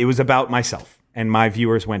 Because it was about myself and my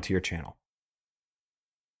viewers went to your channel.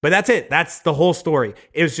 But that's it. That's the whole story.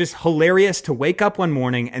 It was just hilarious to wake up one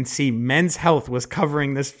morning and see Men's Health was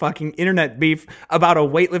covering this fucking internet beef about a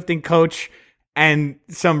weightlifting coach and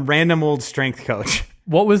some random old strength coach.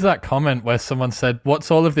 What was that comment where someone said, what's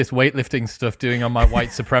all of this weightlifting stuff doing on my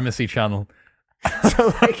white supremacy channel?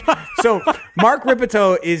 So Mark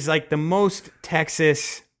Ripito is like the most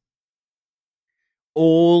Texas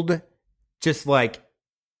old, just like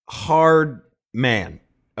hard man.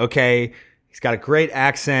 Okay. He's got a great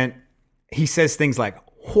accent. He says things like,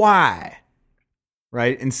 why?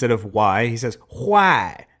 Right? Instead of why, he says,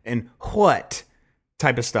 why? And what?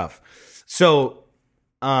 Type of stuff. So,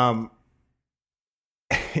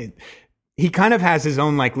 he kind of has his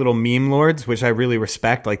own like little meme lords, which I really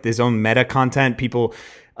respect, like his own meta content. People,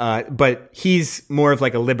 but he's more of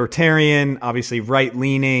like a libertarian, obviously right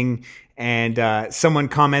leaning. And someone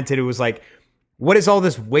commented, it was like, what is all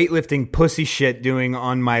this weightlifting pussy shit doing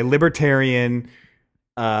on my libertarian,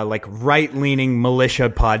 like right leaning militia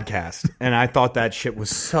podcast? And I thought that shit was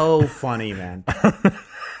so funny, man.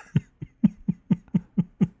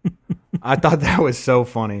 I thought that was so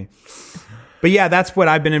funny. But yeah, that's what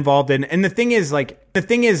I've been involved in. And the thing is,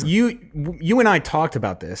 you and I talked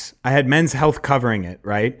about this. I had Men's Health covering it,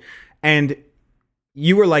 right? And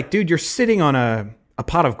you were like, dude, you're sitting on a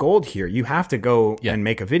pot of gold here. You have to go and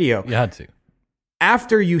make a video. You had to.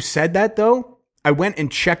 After you said that, though, I went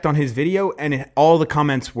and checked on his video, and all the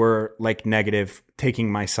comments were like negative,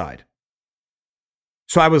 taking my side.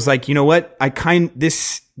 So I was like, you know what?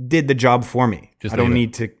 This did the job for me. I don't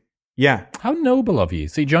need to. Yeah. How noble of you.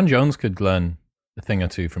 See, John Jones could learn a thing or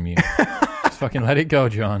two from you. Just fucking let it go,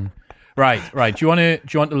 John. Right. Do you want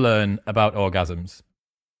to learn about orgasms?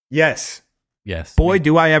 Yes. Yes. Boy,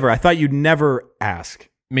 do I ever. I thought you'd never ask.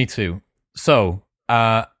 Me too. So,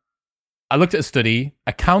 I looked at a study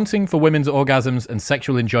accounting for women's orgasms and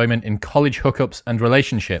sexual enjoyment in college hookups and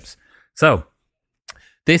relationships. So,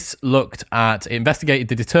 this investigated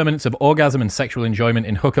the determinants of orgasm and sexual enjoyment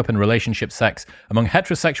in hookup and relationship sex among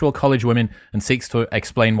heterosexual college women and seeks to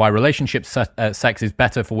explain why relationship sex is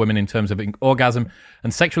better for women in terms of orgasm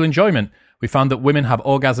and sexual enjoyment, We found that women have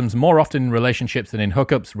orgasms more often in relationships than in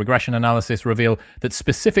hookups. Regression analysis reveal that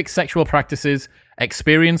specific sexual practices,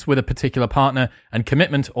 experience with a particular partner, and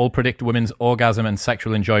commitment all predict women's orgasm and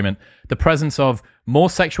sexual enjoyment. The presence of more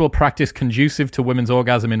sexual practice conducive to women's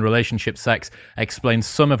orgasm in relationship sex explains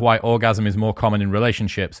some of why orgasm is more common in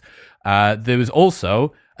relationships. There was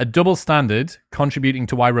also a double standard contributing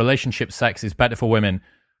to why relationship sex is better for women.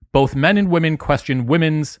 Both men and women question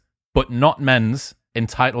women's, but not men's,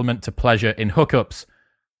 entitlement to pleasure in hookups,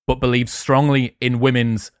 but believe strongly in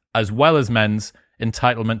women's as well as men's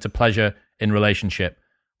entitlement to pleasure in relationship.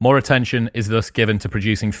 More attention is thus given to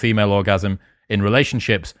producing female orgasm in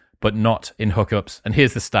relationships, but not in hookups. And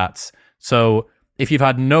here's the stats. So if you've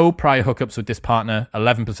had no prior hookups with this partner,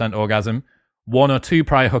 11% orgasm, 1 or 2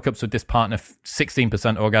 prior hookups with this partner,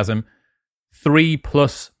 16% orgasm,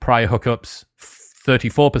 3+ prior hookups,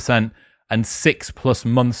 34%, and 6+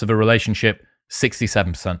 months of a relationship,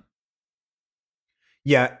 67%.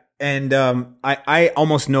 Yeah, and I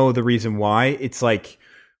almost know the reason why. It's like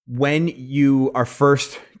when you are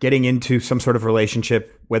first getting into some sort of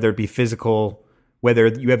relationship, whether it be physical, whether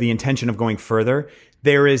you have the intention of going further,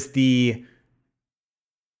 there is you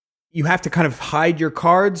have to kind of hide your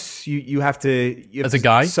cards. You have to as a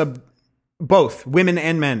guy, both women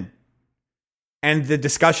and men, and the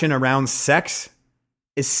discussion around sex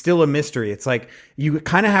is still a mystery. It's like you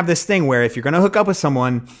kind of have this thing where if you're going to hook up with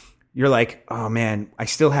someone, you're like, oh man, I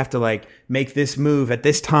still have to like make this move at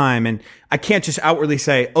this time. And I can't just outwardly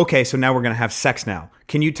say, okay, so now we're going to have sex now.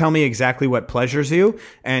 Can you tell me exactly what pleasures you?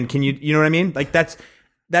 And can you know what I mean? Like that's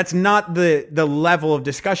not the level of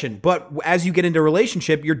discussion. But as you get into a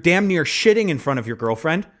relationship, you're damn near shitting in front of your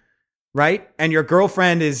girlfriend, right? And your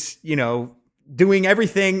girlfriend is, doing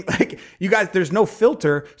everything like you guys, there's no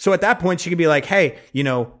filter. So at that point she could be like, hey,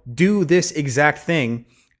 do this exact thing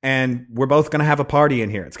and we're both going to have a party in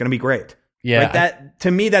here. It's going to be great. Yeah. Like that,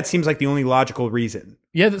 to me, that seems like the only logical reason.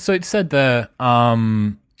 Yeah. So it said the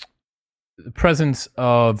presence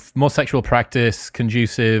of more sexual practice,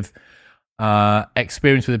 conducive,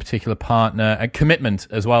 experience with a particular partner, and commitment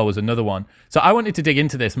as well was another one. So I wanted to dig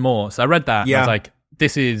into this more. So I read that and I was like,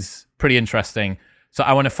 this is pretty interesting. So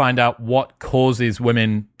I want to find out what causes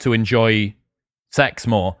women to enjoy sex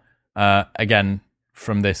more, again,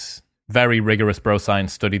 from this very rigorous bro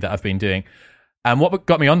science study that I've been doing. And what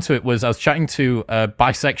got me onto it was I was chatting to a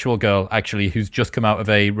bisexual girl, actually, who's just come out of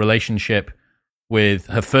a relationship with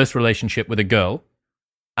her first relationship with a girl.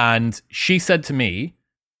 And she said to me,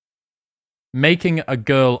 making a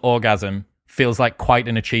girl orgasm feels like quite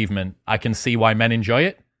an achievement. I can see why men enjoy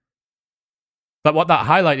it. But what that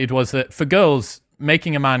highlighted was that for girls,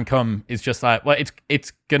 making a man come is just like, well,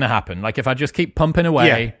 it's gonna happen. Like if I just keep pumping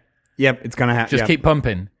away, it's gonna happen. Just keep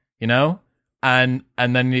pumping, and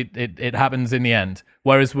then it happens in the end.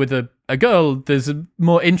 Whereas with a girl, there's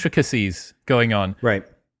more intricacies going on. Right.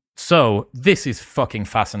 So this is fucking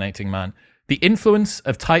fascinating, man. The influence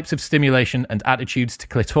of types of stimulation and attitudes to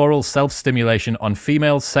clitoral self-stimulation on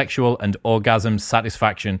female sexual and orgasm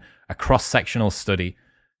satisfaction, a cross-sectional study.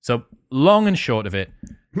 So long and short of it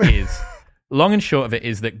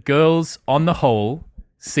is that girls on the whole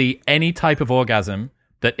see any type of orgasm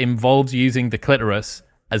that involves using the clitoris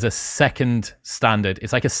as a second standard.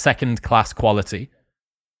 It's like a second class quality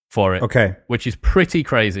for it. Okay. Which is pretty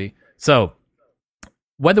crazy. So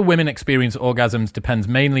whether women experience orgasms depends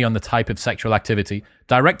mainly on the type of sexual activity.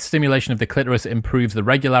 Direct stimulation of the clitoris improves the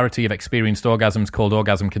regularity of experienced orgasms, called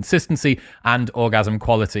orgasm consistency and orgasm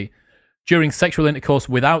quality. During sexual intercourse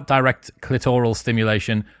without direct clitoral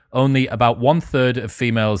stimulation, only about 1/3 of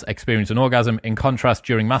females experience an orgasm. In contrast,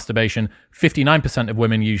 during masturbation, 59% of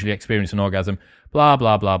women usually experience an orgasm. Blah,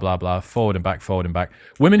 blah, blah, blah, blah. Forward and back, forward and back.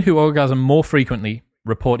 Women who orgasm more frequently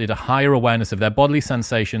reported a higher awareness of their bodily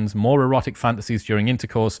sensations, more erotic fantasies during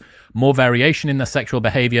intercourse, more variation in their sexual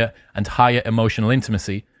behavior, and higher emotional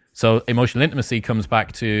intimacy. So emotional intimacy comes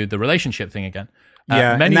back to the relationship thing again.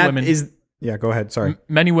 Many women... Yeah, go ahead. Sorry.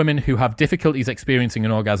 Many women who have difficulties experiencing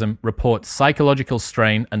an orgasm report psychological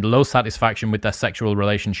strain and low satisfaction with their sexual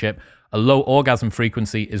relationship. A low orgasm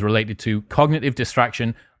frequency is related to cognitive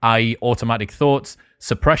distraction, i.e. automatic thoughts,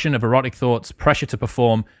 suppression of erotic thoughts, pressure to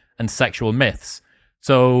perform, and sexual myths.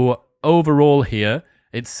 So overall here,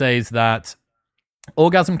 it says that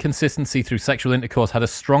orgasm consistency through sexual intercourse had a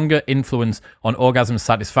stronger influence on orgasm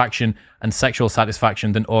satisfaction and sexual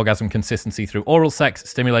satisfaction than orgasm consistency through oral sex,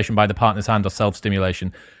 stimulation by the partner's hand, or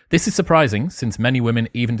self-stimulation. This is surprising, since many women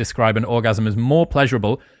even describe an orgasm as more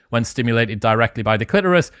pleasurable when stimulated directly by the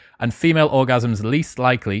clitoris, and female orgasms least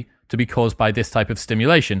likely to be caused by this type of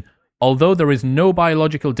stimulation. Although there is no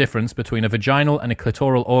biological difference between a vaginal and a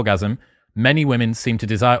clitoral orgasm, Many women seem to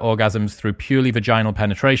desire orgasms through purely vaginal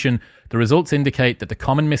penetration. The results indicate that the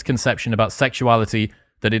common misconception about sexuality,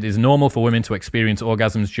 that it is normal for women to experience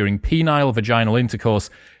orgasms during penile vaginal intercourse,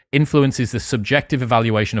 influences the subjective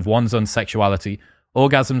evaluation of one's own sexuality.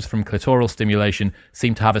 Orgasms from clitoral stimulation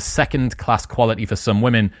seem to have a second-class quality for some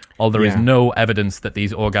women, although there is no evidence that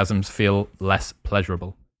these orgasms feel less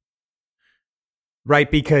pleasurable. Right,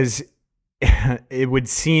 because it would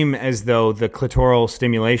seem as though the clitoral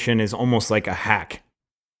stimulation is almost like a hack,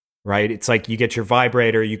 right? It's like you get your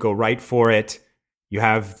vibrator, you go right for it, you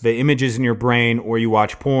have the images in your brain, or you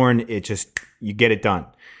watch porn, you get it done.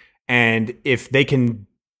 And if they can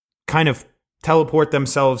kind of teleport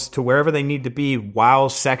themselves to wherever they need to be while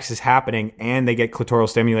sex is happening and they get clitoral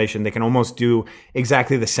stimulation, they can almost do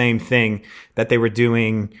exactly the same thing that they were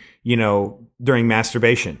doing, during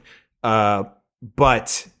masturbation.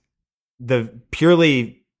 But the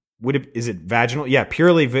purely vaginal? Yeah,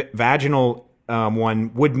 purely vaginal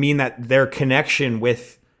one would mean that their connection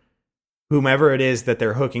with whomever it is that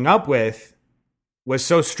they're hooking up with was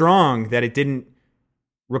so strong that it didn't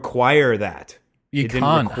require that. You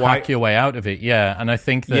can't hack your way out of it, yeah. And I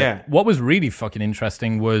think that what was really fucking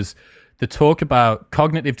interesting was the talk about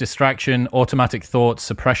cognitive distraction, automatic thoughts,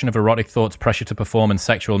 suppression of erotic thoughts, pressure to perform, and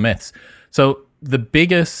sexual myths. So the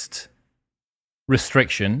biggest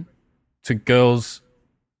restriction to girls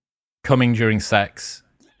coming during sex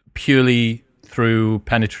purely through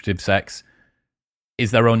penetrative sex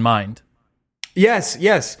is their own mind.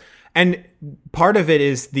 Yes. And part of it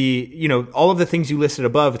is all of the things you listed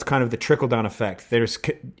above, it's kind of the trickle-down effect.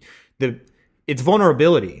 It's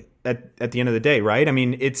vulnerability at the end of the day, right? I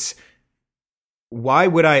mean, why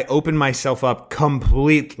would I open myself up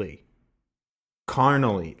completely,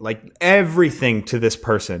 carnally, like everything to this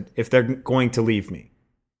person if they're going to leave me?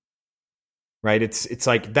 Right? It's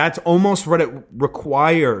like that's almost what it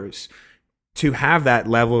requires to have that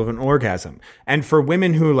level of an orgasm. And for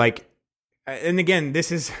women who and again,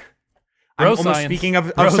 this is I'm almost speaking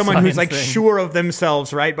of someone who's sure of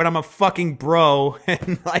themselves, right? But I'm a fucking bro,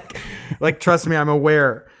 and trust me, I'm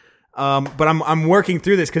aware. But I'm working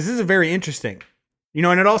through this because this is very interesting,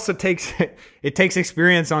 and it also takes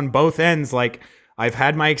experience on both ends. Like I've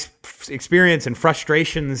had my experience and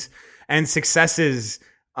frustrations and successes.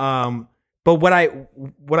 But what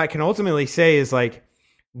I can ultimately say is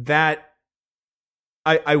that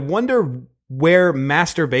I wonder where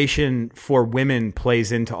masturbation for women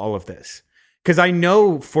plays into all of this. Because I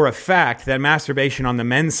know for a fact that masturbation on the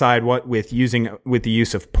men's side, with the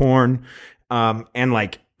use of porn,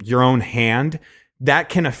 and your own hand, that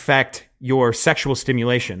can affect your sexual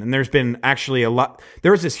stimulation. And there's been actually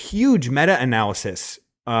there was this huge meta-analysis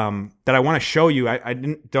that I want to show you. I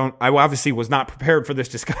obviously was not prepared for this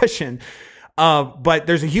discussion, but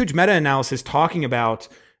there's a huge meta-analysis talking about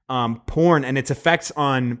porn and its effects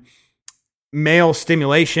on male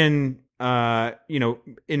stimulation.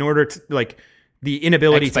 In order to the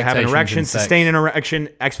inability to have an erection, sustain an erection,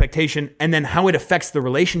 expectation, and then how it affects the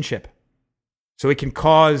relationship. So it can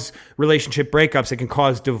cause relationship breakups. It can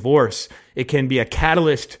cause divorce. It can be a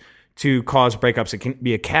catalyst to cause breakups. It can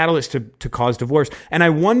be a catalyst to cause divorce. And I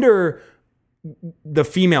wonder the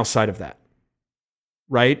female side of that,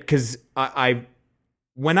 right? Because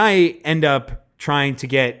when I end up trying to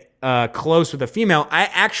get close with a female, I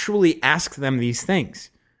actually ask them these things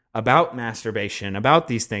about masturbation, about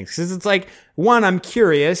these things. Because it's one, I'm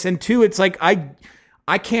curious, and two, it's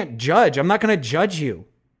I can't judge. I'm not going to judge you.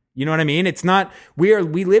 You know what I mean? It's not, we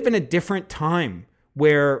live in a different time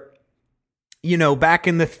where, back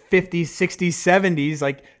in the 50s, 60s,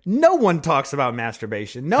 70s, no one talks about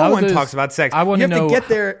masturbation. No one talks about sex. You have to get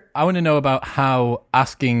there. I want to know about how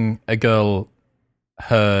asking a girl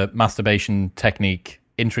her masturbation technique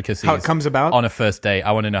intricacies, how it comes about on a first date.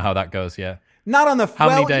 I want to know how that goes. Yeah. Not on the how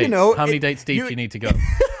many dates deep do you need to go?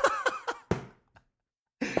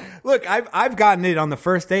 Look, I've gotten it on the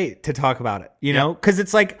first date to talk about it, because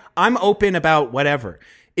it's I'm open about whatever.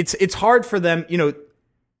 It's hard for them,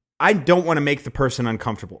 I don't want to make the person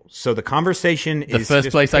uncomfortable. So the conversation is the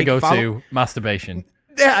first place I go to, masturbation.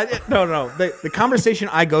 Yeah, no. The conversation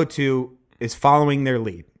I go to is following their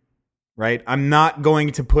lead, right? I'm not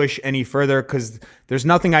going to push any further because there's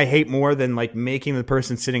nothing I hate more than making the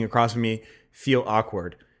person sitting across from me feel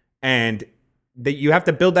awkward. And that you have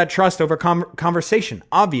to build that trust over conversation,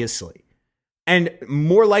 obviously. And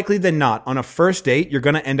more likely than not, on a first date, you're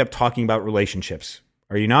going to end up talking about relationships.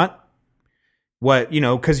 Are you not? What,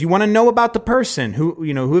 because you want to know about the person. Who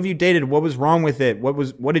have you dated? What was wrong with it?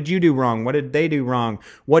 What did you do wrong? What did they do wrong?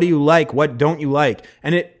 What do you like? What don't you like?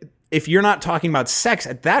 And if you're not talking about sex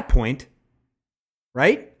at that point,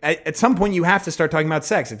 right? At some point, you have to start talking about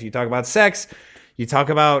sex. If you talk about sex, you talk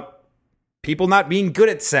about people not being good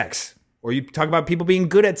at sex, or you talk about people being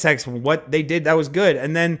good at sex, what they did that was good.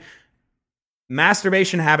 And then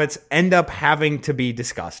masturbation habits end up having to be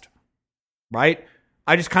discussed, right?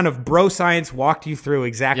 I just kind of bro science walked you through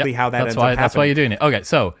exactly how that ends up happening. That's why you're doing it. Okay,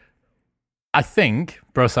 so I think,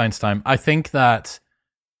 bro science time, I think that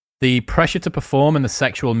the pressure to perform and the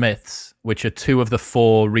sexual myths, which are 2 of the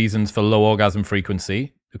 4 reasons for low orgasm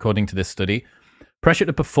frequency, according to this study, pressure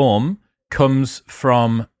to perform comes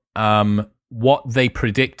from what they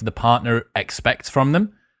predict the partner expects from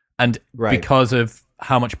them. And because of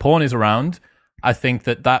how much porn is around, I think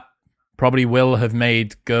that probably will have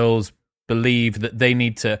made girls believe that they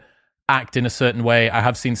need to act in a certain way. I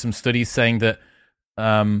have seen some studies saying that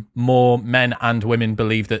more men and women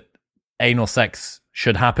believe that anal sex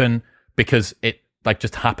should happen because it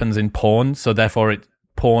just happens in porn. So therefore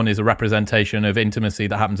porn is a representation of intimacy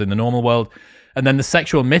that happens in the normal world. And then the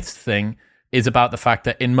sexual myths thing is about the fact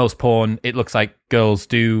that in most porn, it looks like girls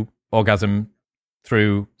do orgasm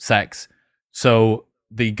through sex. So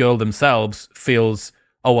the girl themselves feels,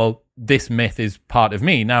 oh, well, this myth is part of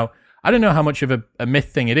me. Now, I don't know how much of a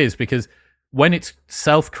myth thing it is, because when it's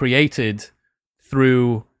self-created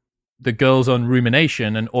through the girl's own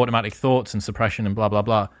rumination and automatic thoughts and suppression and blah, blah,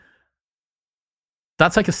 blah,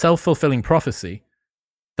 that's like a self-fulfilling prophecy.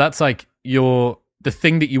 That's like the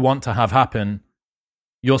thing that you want to have happen,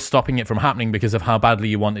 you're stopping it from happening because of how badly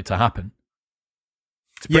you want it to happen.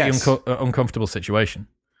 It's a pretty uncomfortable situation.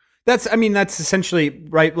 That's essentially,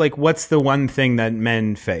 right? Like, what's the one thing that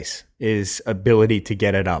men face is ability to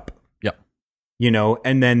get it up. Yep.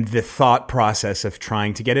 And then the thought process of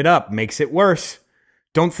trying to get it up makes it worse.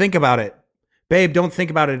 Don't think about it. Babe, don't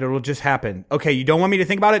think about it. It'll just happen. Okay, you don't want me to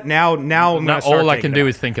think about it? Now all I can do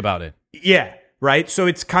is think about it. Yeah, right? So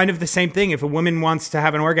it's kind of the same thing. If a woman wants to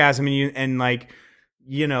have an orgasm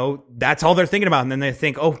that's all they're thinking about. And then they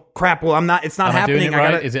think, oh, crap, well, it's not happening. Doing it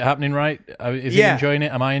right? Is it happening right? Is he enjoying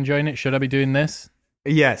it? Am I enjoying it? Should I be doing this?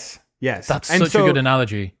 Yes. That's such a good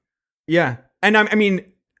analogy. Yeah. And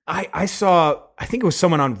I saw, I think it was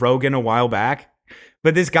someone on Rogan a while back,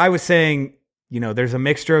 but this guy was saying, there's a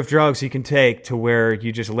mixture of drugs you can take to where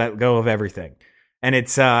you just let go of everything. And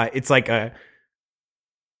it's like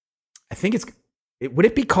would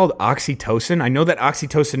it be called oxytocin? I know that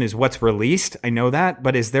oxytocin is what's released. I know that,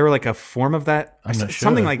 but is there like a form of that? I'm not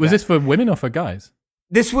Something sure. like Was that. this for women or for guys?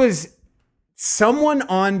 This was someone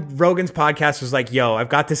on Rogan's podcast was like, yo, I've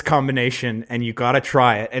got this combination and you got to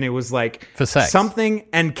try it. And it was like for sex. Something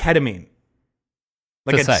and ketamine.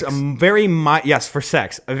 Like for sex. A very for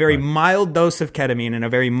sex. A very mild dose of ketamine and a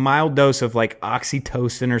very mild dose of like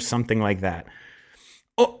oxytocin or something like that.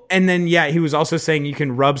 Oh, and then, he was also saying you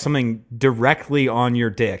can rub something directly on your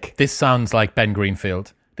dick. This sounds like Ben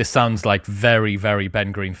Greenfield. This sounds like very, very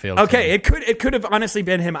Ben Greenfield. Okay, it could have honestly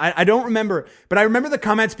been him. I don't remember, but I remember the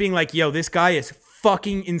comments being like, yo, this guy is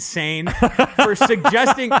fucking insane for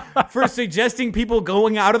suggesting people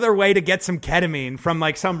going out of their way to get some ketamine from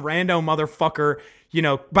like some rando motherfucker.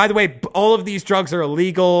 By the way, all of these drugs are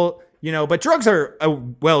illegal, but drugs are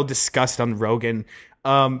well discussed on Rogan.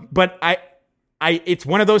 But it's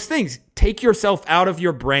one of those things. Take yourself out of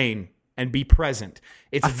your brain and be present.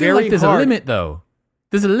 It's I feel like there's a limit, though.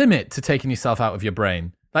 There's a limit to taking yourself out of your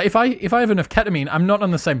brain. Like if I have enough ketamine, I'm not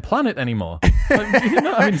on the same planet anymore. Like, you're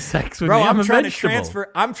not having sex with me. I'm trying a vegetable.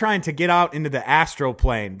 I'm trying to get out into the astral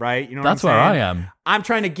plane, right? You know, that's what I'm where saying? I am. I'm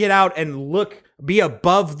trying to get out and be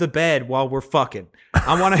above the bed while we're fucking.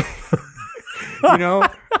 I want to,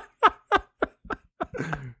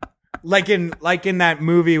 like in that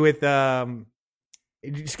movie with you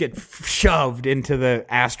just get shoved into the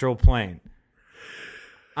astral plane.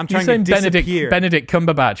 I'm trying to disappear. Benedict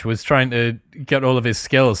Cumberbatch was trying to get all of his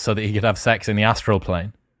skills so that he could have sex in the astral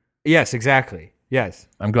plane. Yes, exactly. Yes.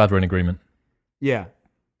 I'm glad we're in agreement. Yeah.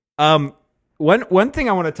 One thing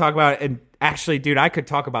I want to talk about, and actually, dude, I could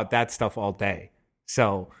talk about that stuff all day.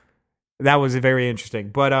 So that was very interesting.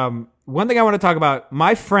 But one thing I want to talk about,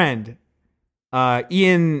 my friend,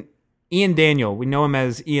 Ian Daniel, we know him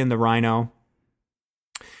as Ian the Rhino.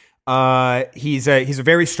 He's a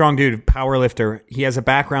very strong dude, power lifter. He has a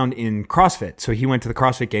background in CrossFit. So he went to the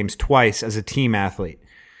CrossFit Games twice as a team athlete.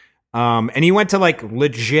 And he went to like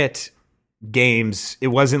legit games. It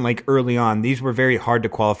wasn't like early on. These were very hard to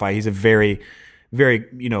qualify. He's a very, very,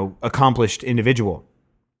 accomplished individual.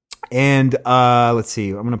 And let's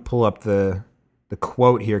see. I'm going to pull up the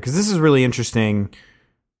quote here because this is really interesting.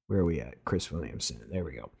 Where are we at? Chris Williamson. There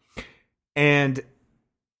we go. And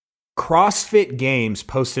CrossFit Games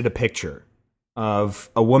posted a picture of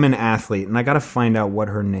a woman athlete, and I got to find out what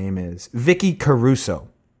her name is. Vicky Caruso.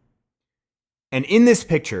 And in this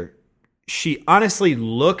picture, she honestly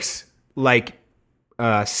looks like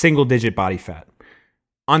single-digit body fat.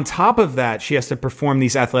 On top of that, she has to perform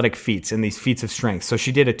these athletic feats and these feats of strength. So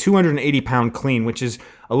she did a 280-pound clean, which is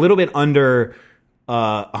a little bit under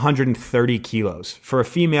 130 kilos for a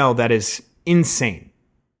female. That is insane.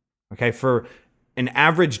 Okay, for an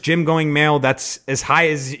average gym-going male, that's as high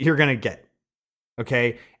as you're going to get.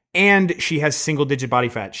 Okay, and she has single-digit body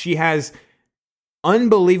fat. She has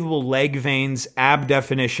unbelievable leg veins, ab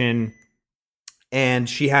definition, and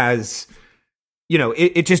she has,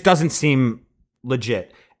 it just doesn't seem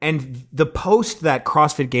legit. And the post that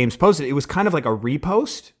CrossFit Games posted, it was kind of like a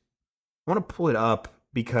repost. I want to pull it up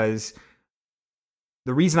because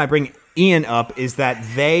the reason I bring Ian up is that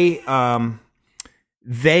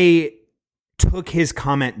they took his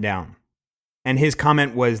comment down. And his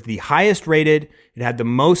comment was the highest rated. It had the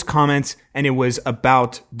most comments, and it was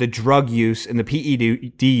about the drug use and the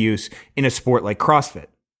PED use in a sport like CrossFit.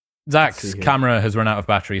 Zack's camera has run out of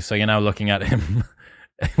battery, so you're now looking at him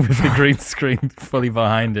with the green screen fully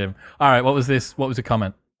behind him. All right, what was this? What was the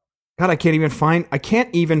comment? God, I can't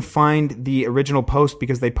even find the original post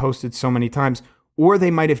because they posted so many times, or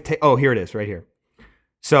they might have oh, here it is, right here.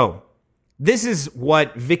 So this is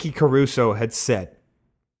what Vicky Caruso had said.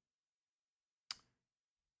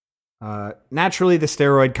 Naturally, the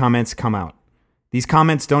steroid comments come out. These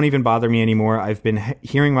comments don't even bother me anymore. I've been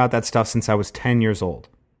hearing about that stuff since I was 10 years old.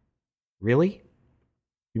 Really?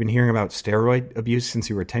 You've been hearing about steroid abuse since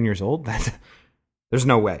you were 10 years old? There's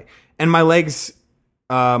no way. And my legs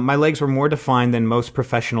were more defined than most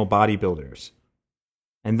professional bodybuilders.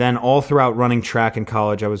 And then all throughout running track in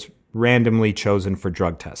college, I was randomly chosen for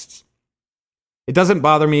drug tests. It doesn't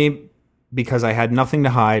bother me because I had nothing to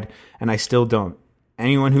hide, and I still don't.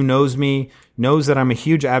 Anyone who knows me knows that I'm a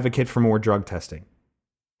huge advocate for more drug testing.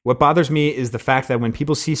 What bothers me is the fact that when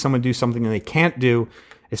people see someone do something that they can't do,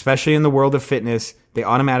 especially in the world of fitness, they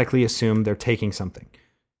automatically assume they're taking something.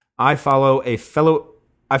 I follow a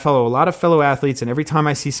lot of fellow athletes, and every time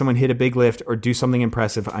I see someone hit a big lift or do something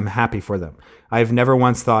impressive, I'm happy for them. I have never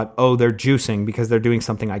once thought, oh, they're juicing because they're doing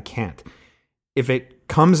something I can't. If it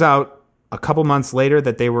comes out a couple months later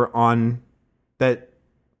that they were on that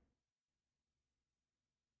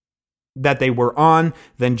they were on,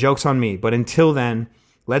 then joke's on me. But until then,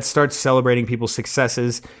 let's start celebrating people's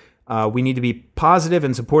successes. We need to be positive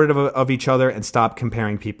and supportive of each other and stop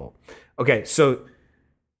comparing people. Okay, so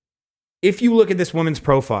if you look at this woman's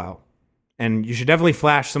profile, and you should definitely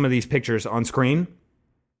flash some of these pictures on screen,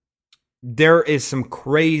 there is some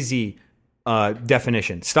crazy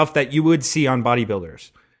definition, stuff that you would see on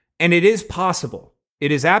bodybuilders. And it is possible.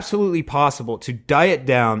 It is absolutely possible to diet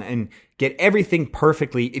down and get everything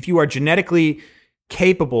perfectly if you are genetically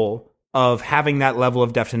capable of having that level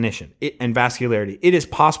of definition and vascularity. It is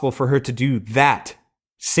possible for her to do that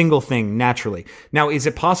single thing naturally. Now, is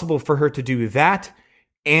it possible for her to do that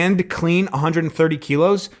and clean 130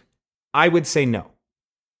 kilos? I would say no.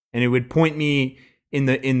 And it would point me in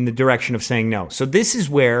the direction of saying no. So this is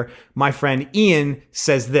where my friend Ian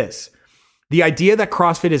says this. The idea that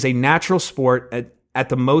CrossFit is a natural sport at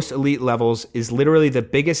the most elite levels is literally the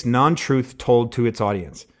biggest non-truth told to its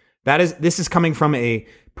audience. This is coming from a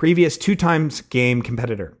previous 2-times game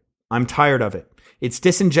competitor. I'm tired of it. It's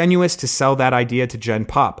disingenuous to sell that idea to Gen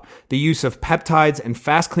Pop. The use of peptides and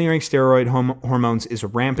fast-clearing steroid hormones is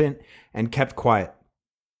rampant and kept quiet.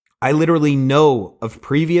 I literally know of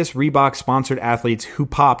previous Reebok-sponsored athletes who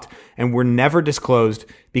popped and were never disclosed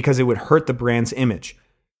because it would hurt the brand's image.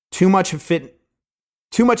 Too much of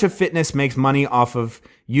fitness makes money off of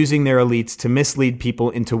using their elites to mislead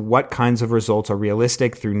people into what kinds of results are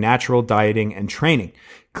realistic through natural dieting and training.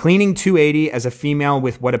 Cleaning 280 as a female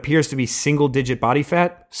with what appears to be single-digit body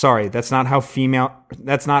fat? Sorry, that's not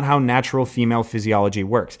how natural female physiology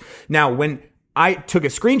works. Now, when I took a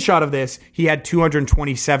screenshot of this, he had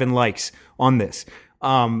 227 likes on this,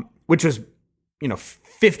 which was,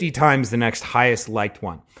 50 times the next highest liked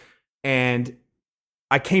one. And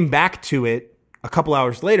I came back to it a couple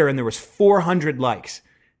hours later and there was 400 likes.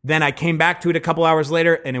 Then I came back to it a couple hours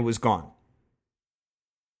later and it was gone.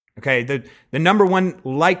 Okay, the number one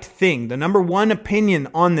liked thing, the number one opinion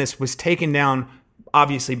on this was taken down,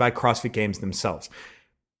 obviously, by CrossFit Games themselves.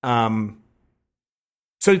 So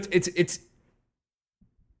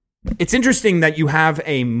it's interesting that you have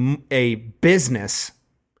a business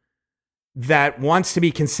that wants to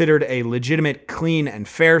be considered a legitimate, clean, and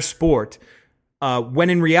fair sport, when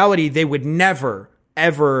in reality they would never,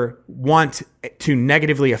 ever want to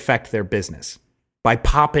negatively affect their business by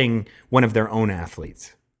popping one of their own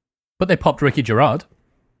athletes. But they popped Ricky Gerard.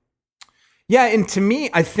 Yeah, and to me,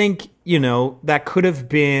 I think, that could have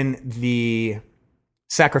been the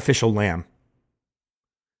sacrificial lamb.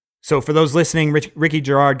 So for those listening, Ricky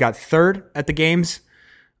Gerard got third at the games,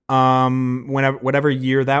 whatever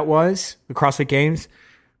year that was, the CrossFit Games.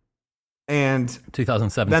 And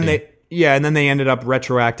 2017. Then they ended up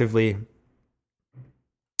retroactively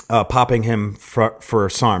popping him for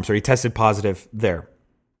SARM. So he tested positive there.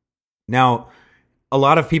 Now, a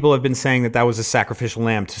lot of people have been saying that was a sacrificial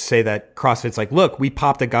lamb to say that CrossFit's like, look, we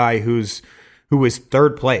popped a guy who was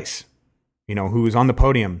third place, who was on the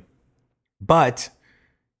podium. But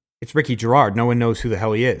it's Ricky Gerard. No one knows who the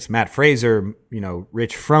hell he is. Matt Fraser,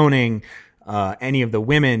 Rich Froning, any of the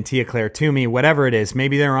women, Tia Claire Toomey, whatever it is.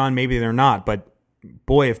 Maybe they're on, maybe they're not. But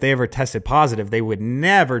boy, if they ever tested positive, they would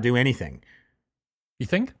never do anything. You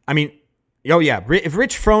think? I mean, oh yeah. If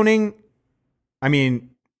Rich Froning,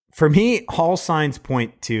 for me, all signs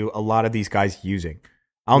point to a lot of these guys using.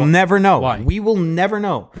 I'll never know. Why? We will never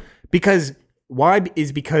know. Because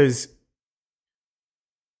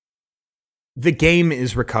the game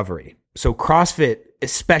is recovery. So CrossFit,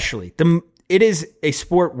 especially, it is a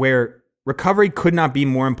sport where recovery could not be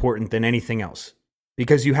more important than anything else.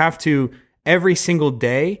 Because you have to, every single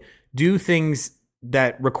day, do things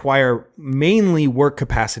that require mainly work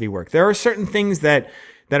capacity work. There are certain things that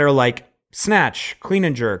are like snatch, clean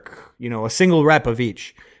and jerk, a single rep of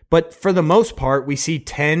each. But for the most part, we see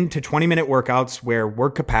 10 to 20 minute workouts where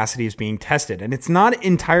work capacity is being tested. And it's not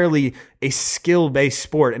entirely a skill-based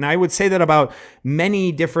sport. And I would say that about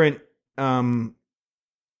many different, many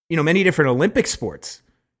different Olympic sports.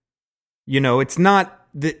 It's not,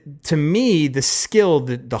 to me, the skill,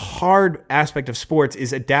 the hard aspect of sports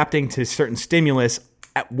is adapting to certain stimulus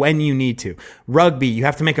when you need to. Rugby, you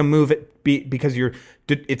have to make a move because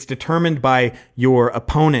it's determined by your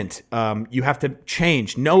opponent. You have to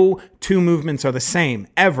change. No two movements are the same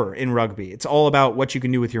ever in rugby. It's all about what you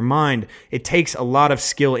can do with your mind. It takes a lot of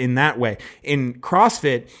skill in that way. In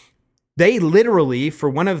CrossFit, they literally, for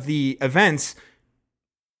one of the events,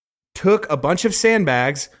 took a bunch of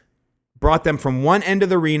sandbags, brought them from one end of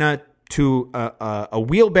the arena to a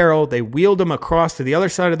wheelbarrow. They wheeled them across to the other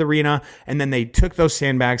side of the arena, and then they took those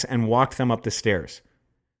sandbags and walked them up the stairs.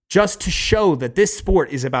 Just to show that this sport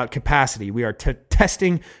is about capacity. We are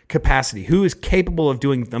testing capacity. Who is capable of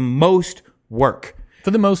doing the most work?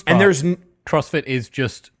 For the most part, and there's CrossFit is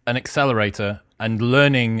just an accelerator and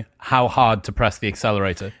learning how hard to press the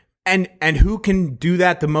accelerator. And who can do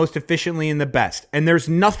that the most efficiently and the best. And there's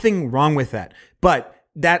nothing wrong with that. But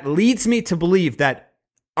that leads me to believe that,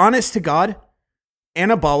 honest to God,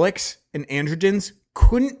 anabolics and androgens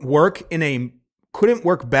couldn't work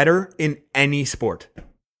better in any sport.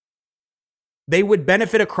 They would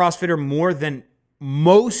benefit a CrossFitter more than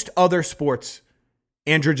most other sports.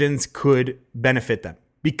 Androgens could benefit them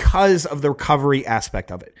because of the recovery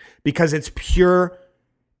aspect of it. Because it's pure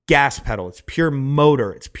gas pedal, it's pure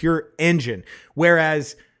motor, it's pure engine.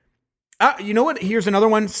 Whereas, you know what? Here's another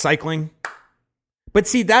one: cycling. But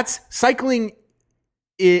see, that's cycling.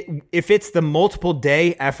 If it's the multiple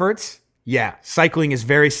day efforts, yeah, cycling is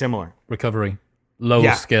very similar. Recovery,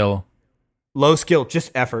 low skill,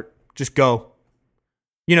 just effort, just go.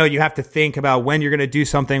 You have to think about when you're going to do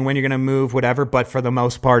something, when you're going to move, whatever. But for the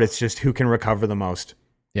most part, it's just who can recover the most.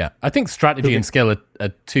 Yeah, I think strategy and skill are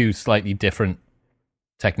two slightly different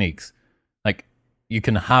techniques. Like, you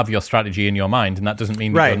can have your strategy in your mind, and that doesn't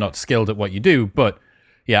mean that you're not skilled at what you do. But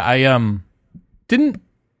yeah, I didn't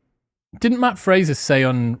Matt Fraser say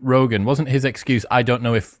on Rogan, wasn't his excuse, I don't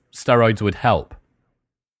know if steroids would help?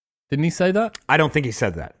 Didn't he say that? I don't think he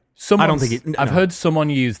said that. I've heard someone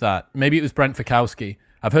use that. Maybe it was Brent Fikowski.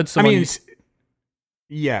 I've heard someone...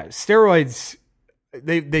 steroids,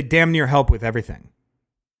 they damn near help with everything.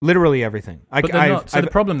 Literally everything. The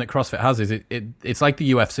problem that CrossFit has is it's like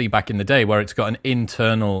the UFC back in the day, where it's got an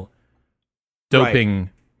internal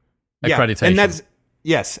doping accreditation. And that's...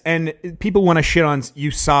 Yes, and people want to shit on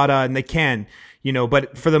USADA, and they can,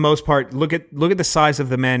 but for the most part, look at the size of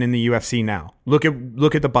the men in the UFC now. Look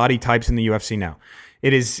at the body types in the UFC now.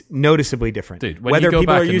 It is noticeably different. Dude, when you go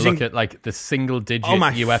back and look at like the single digit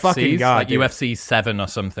UFCs, God, like dude. UFC 7 or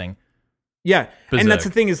something. Yeah, Berserk. And that's the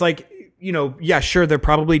thing is like, sure, they're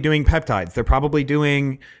probably doing peptides. They're probably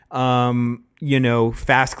doing,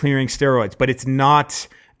 fast clearing steroids, but it's not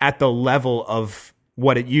at the level of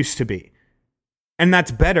what it used to be. And that's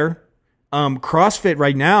better. CrossFit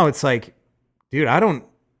right now, it's like, dude, I don't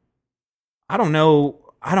know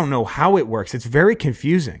how it works. It's very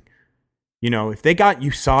confusing. If they got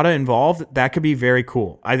USADA involved, that could be very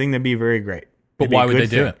cool. I think that'd be very great. But why would they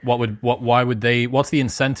do it? Why would they? What's the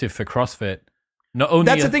incentive for CrossFit Not only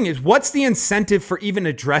that's the thing is, what's the incentive for even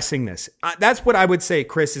addressing this? That's what I would say,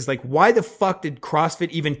 Chris, is like, why the fuck did CrossFit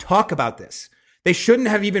even talk about this? They shouldn't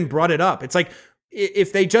have even brought it up. It's like,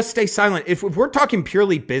 if they just stay silent, if we're talking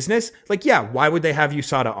purely business, like, yeah, why would they have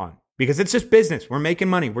USADA on? Because it's just business. We're making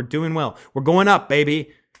money. We're doing well. We're going up,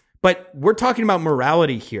 baby. But we're talking about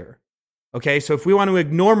morality here. Okay, so if we want to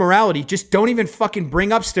ignore morality, just don't even fucking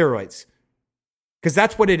bring up steroids. Because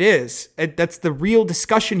that's what it is. That's the real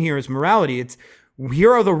discussion here is morality. It's,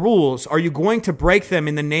 here are the rules. Are you going to break them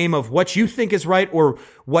in the name of what you think is right or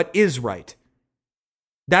what is right?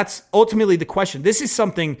 That's ultimately the question. This is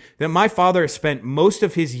something that my father spent most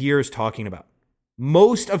of his years talking about.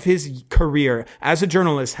 Most of his career as a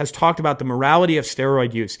journalist has talked about the morality of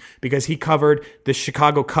steroid use because he covered the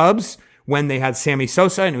Chicago Cubs when they had Sammy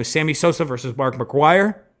Sosa, and it was Sammy Sosa versus Mark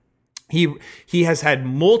McGwire. He has had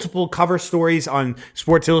multiple cover stories on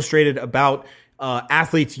Sports Illustrated about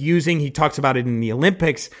athletes using. He talks about it in the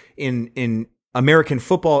Olympics, in American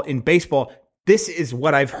football, in baseball. This is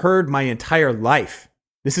what I've heard my entire life.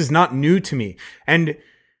 This is not new to me. And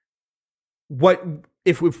what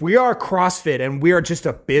if we are CrossFit and we are just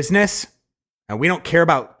a business and we don't care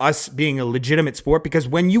about us being a legitimate sport, because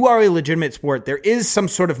when you are a legitimate sport, there is some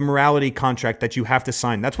sort of morality contract that you have to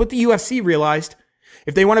sign. That's what the UFC realized.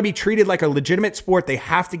 If they want to be treated like a legitimate sport, they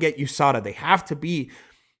have to get USADA. They have to be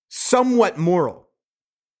somewhat moral.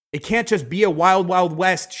 It can't just be a wild, wild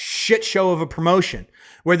west shit show of a promotion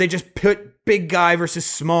where they just put big guy versus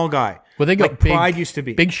small guy. Well, they got like Pride used to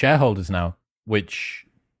be. Big shareholders now, which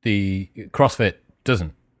the CrossFit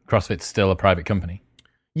doesn't. CrossFit's still a private company.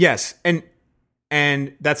 Yes, and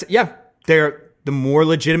that's, yeah, they're the more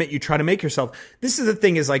legitimate you try to make yourself. This is the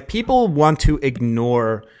thing is, like, people want to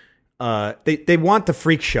ignore, they want the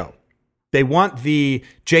freak show. They want the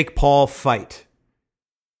Jake Paul fight.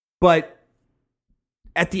 But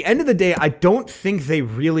at the end of the day, I don't think they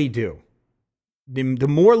really do. The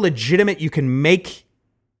more legitimate you can make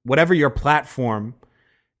whatever your platform,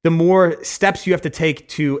 the more steps you have to take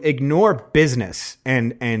to ignore business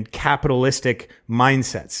and capitalistic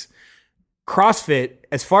mindsets. CrossFit,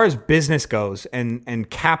 as far as business goes and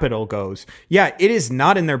capital goes, yeah, it is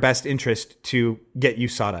not in their best interest to get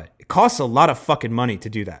USADA. It costs a lot of fucking money to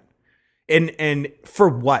do that. And for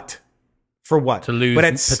what? For what? To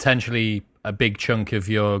lose potentially a big chunk of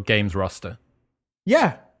your games roster.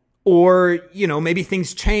 Yeah. Or, you know, maybe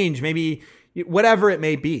things change, maybe whatever it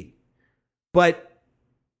may be. But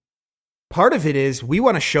part of it is we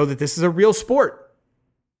want to show that this is a real sport.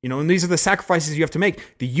 You know, and these are the sacrifices you have to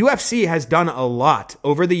make. The UFC has done a lot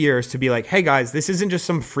over the years to be like, hey guys, this isn't just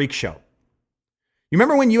some freak show. You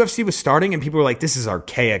remember when UFC was starting and people were like, this is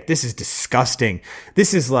archaic, this is disgusting.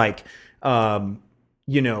 This is like,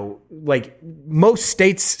 you know, like most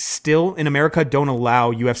states still in America don't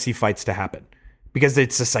allow UFC fights to happen because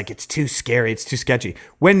it's just like, it's too scary, it's too sketchy.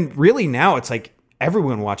 When really now it's like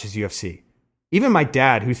everyone watches UFC. Even my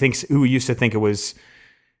dad, who used to think it was,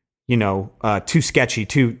 you know, too sketchy,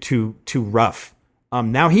 too rough.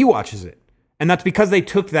 Now he watches it. And that's because they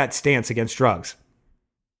took that stance against drugs.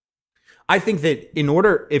 I think that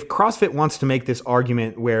if CrossFit wants to make this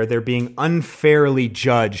argument where they're being unfairly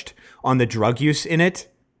judged on the drug use in it,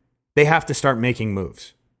 they have to start making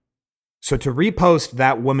moves. So to repost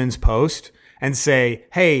that woman's post and say,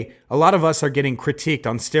 hey, a lot of us are getting critiqued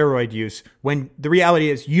on steroid use, when the reality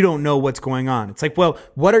is you don't know what's going on. It's like, well,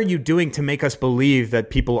 what are you doing to make us believe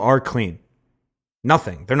that people are clean?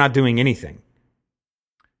 Nothing. They're not doing anything.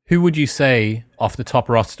 Who would you say off the top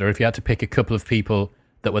roster, if you had to pick a couple of people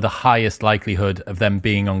that were the highest likelihood of them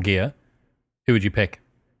being on gear, who would you pick?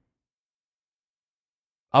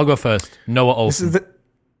 I'll go first. Noah Olsen.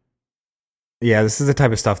 This is the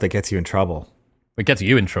type of stuff that gets you in trouble. It gets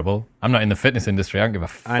you in trouble. I'm not in the fitness industry. I don't give a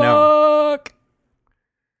fuck. I know.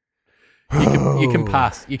 You can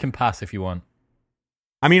pass. You can pass if you want.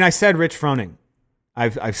 I mean, I said Rich Froning.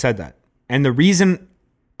 I've said that. And the reason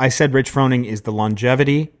I said Rich Froning is the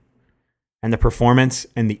longevity and the performance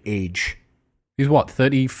and the age. He's what,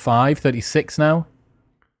 35, 36 now?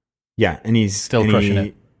 Yeah, and he's still crushing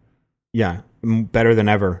it. Yeah, better than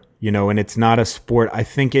ever. You know, and it's not a sport. I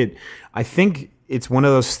think it's one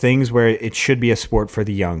of those things where it should be a sport for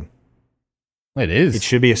the young. It is. It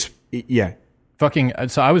should be yeah.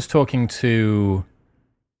 So I was talking to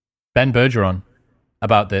Ben Bergeron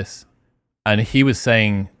about this, and he was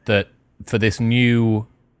saying that for this new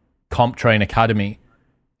Comp Train Academy,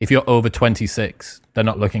 if you're over 26, they're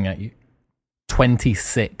not looking at you.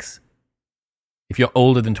 26. If you're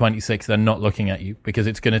older than 26, they're not looking at you because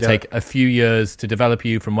it's going to take a few years to develop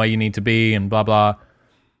you from where you need to be and blah, blah.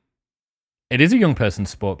 It is a young person's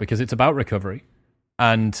sport because it's about recovery.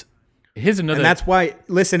 And Here's another. And that's why,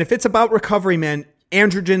 listen, if it's about recovery, man,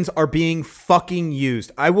 androgens are being fucking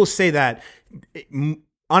used. I will say that.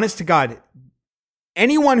 Honest to God,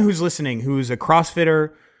 anyone who's listening, who's a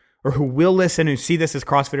CrossFitter or who will listen, who see this as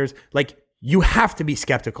CrossFitters, like, you have to be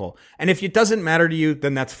skeptical. And if it doesn't matter to you,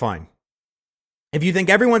 then that's fine. If you think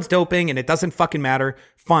everyone's doping and it doesn't fucking matter,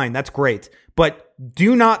 fine, that's great. But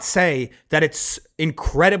do not say that it's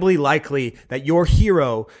incredibly likely that your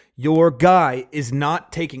hero, your guy, is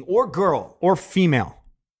not taking, or girl, or female.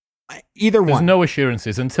 Either one. There's no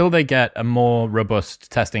assurances until they get a more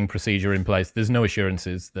robust testing procedure in place. There's no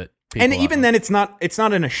assurances that people and even then, it's not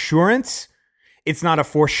an assurance. It's not a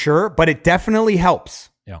for sure, but it definitely helps.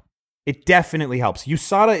 Yeah. It definitely helps.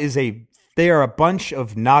 USADA they are a bunch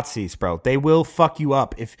of Nazis, bro. They will fuck you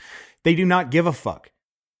up if they do not give a fuck.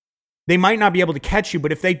 They might not be able to catch you,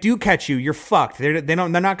 but if they do catch you, you're fucked. They're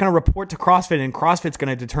not going to report to CrossFit, and CrossFit's going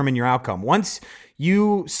to determine your outcome. Once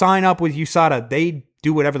you sign up with USADA, they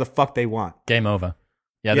do whatever the fuck they want. Game over.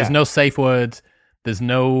 Yeah, there's no safe words. There's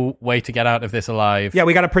no way to get out of this alive. Yeah,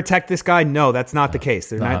 we got to protect this guy. No, that's not the case.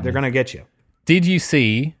 They're going to get you. Did you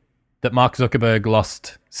see that Mark Zuckerberg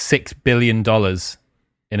lost $6 billion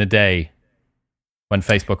in a day when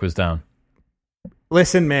Facebook was down?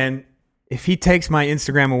 Listen, man, if he takes my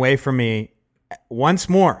Instagram away from me once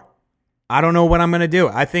more, I don't know what I'm going to do.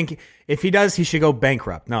 I think if he does, he should go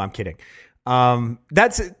bankrupt. No, I'm kidding.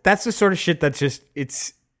 That's the sort of shit that's just,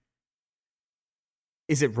 is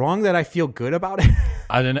it wrong that I feel good about it?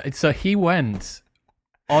 I don't know. So he went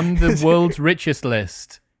on the world's richest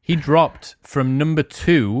list. He dropped from number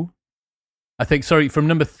 2, from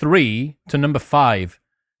number 3 to number 5.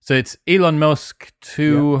 So it's Elon Musk,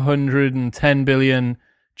 210 billion,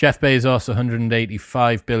 Jeff Bezos,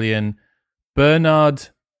 185 billion, Bernard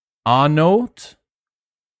Arnault,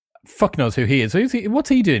 fuck knows who he is. What's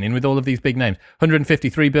he doing in with all of these big names?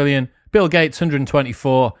 153 billion, Bill Gates,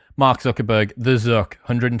 124, Mark Zuckerberg, the Zuck,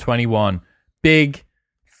 121. Big,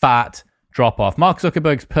 fat drop off. Mark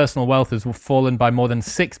Zuckerberg's personal wealth has fallen by more than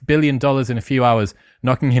 $6 billion in a few hours,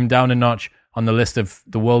 knocking him down a notch on the list of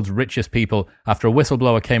the world's richest people after a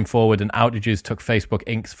whistleblower came forward and outages took Facebook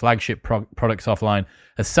Inc.'s flagship products offline.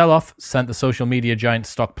 A sell-off sent the social media giant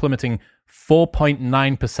stock plummeting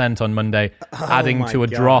 4.9% on Monday, adding to a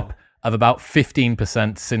drop of about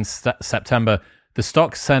 15% since September. The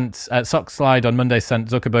stock slide on Monday sent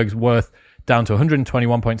Zuckerberg's worth down to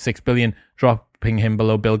 121.6 billion, dropping him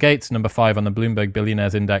below Bill Gates, number 5 on the Bloomberg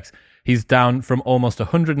Billionaires Index. He's down from almost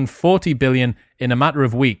 140 billion in a matter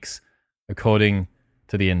of weeks, according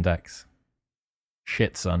to the index.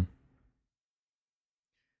 Shit, son.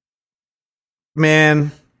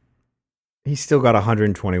 Man, he's still got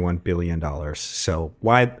 $121 billion. So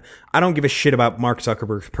why? I don't give a shit about Mark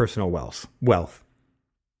Zuckerberg's personal wealth.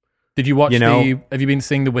 Did you watch have you been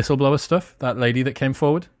seeing the whistleblower stuff? That lady that came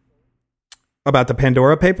forward? About the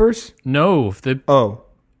Pandora Papers? No,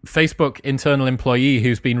 Facebook internal employee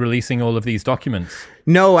who's been releasing all of these documents.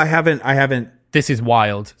 No, I haven't. This is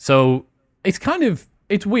wild. So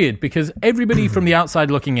it's weird because everybody from the outside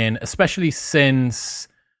looking in, especially since,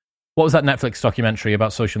 what was that Netflix documentary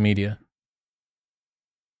about social media?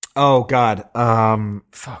 Oh, God.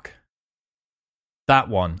 Fuck. That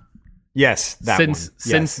one. Yes,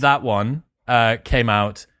 Since that one came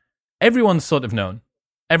out, everyone's sort of known.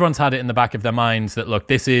 Everyone's had it in the back of their minds that, look,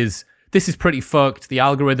 this is pretty fucked. The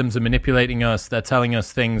algorithms are manipulating us. They're telling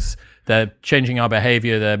us things. They're changing our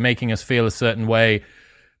behavior. They're making us feel a certain way,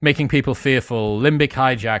 making people fearful, limbic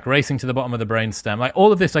hijack, racing to the bottom of the brainstem. Like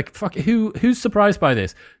all of this, like, fuck, who's surprised by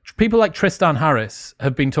this? People like Tristan Harris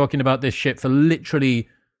have been talking about this shit for literally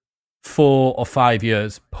 4 or 5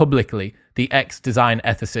 years publicly, the ex-design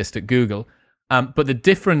ethicist at Google. But the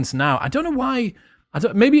difference now, I don't know why.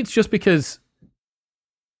 Maybe it's just because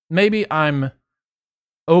maybe I'm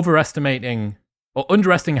overestimating or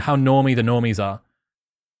underestimating how normie the normies are.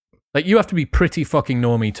 Like, you have to be pretty fucking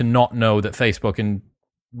normie to not know that Facebook and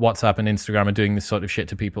WhatsApp and Instagram are doing this sort of shit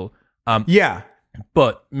to people. Yeah.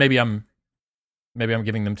 But maybe I'm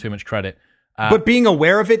giving them too much credit. But being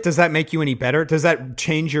aware of it, does that make you any better? Does that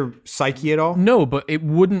change your psyche at all? No, but it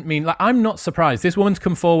wouldn't mean... Like, I'm not surprised. This woman's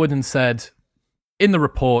come forward and said, in the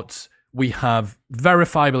reports, we have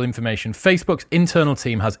verifiable information. Facebook's internal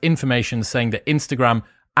team has information saying that Instagram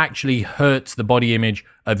actually hurts the body image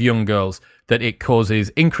of young girls, that it causes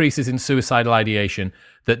increases in suicidal ideation,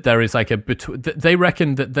 that there is like they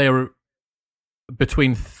reckon that there are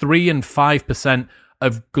between 3 and 5%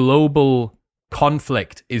 of global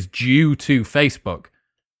conflict is due to Facebook.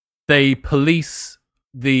 They police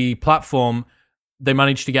the platform they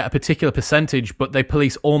manage to get a particular percentage, but they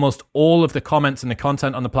police almost all of the comments and the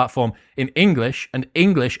content on the platform in English, and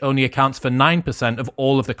English only accounts for 9% of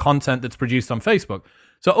all of the content that's produced on Facebook.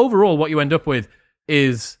 So overall, what you end up with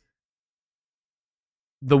is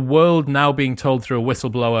the world now being told through a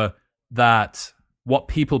whistleblower that what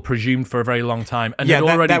people presumed for a very long time and had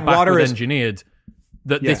already backward engineered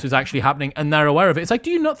that this was actually happening, and they're aware of it. It's like, do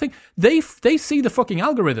you not think they see the fucking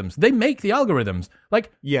algorithms? They make the algorithms.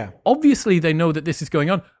 Like, obviously they know that this is going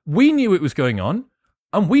on. We knew it was going on,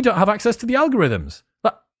 and we don't have access to the algorithms.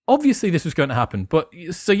 But obviously this was going to happen. But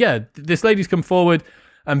so this lady's come forward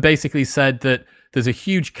and basically said that there's a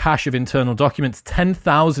huge cache of internal documents,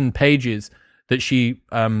 10,000 pages that she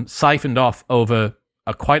siphoned off over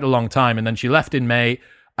quite a long time, and then she left in May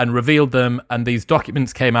and revealed them, and these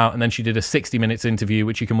documents came out, and then she did a 60 minutes interview,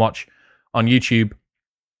 which you can watch on YouTube,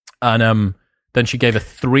 and then she gave a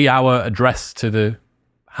 3-hour address to the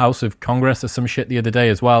House of Congress or some shit the other day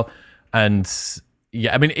as well. And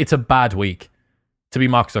I mean, it's a bad week to be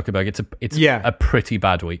Mark Zuckerberg. It's a pretty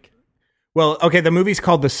bad week. Well, okay, the movie's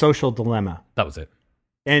called The Social Dilemma. That was it.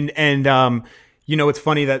 And you know, it's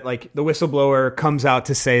funny that like the whistleblower comes out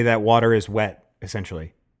to say that water is wet,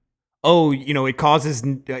 essentially. Oh, you know, it causes,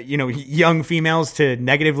 young females to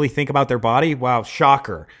negatively think about their body. Wow,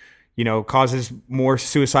 shocker. You know, causes more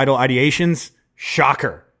suicidal ideations.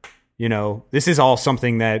 Shocker. You know, this is all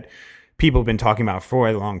something that people have been talking about for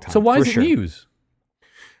a long time. So why is it news?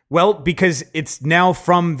 Well, because it's now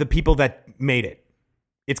from the people that made it.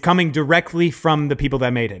 It's coming directly from the people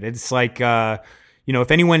that made it. It's like,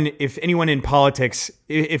 if anyone in politics,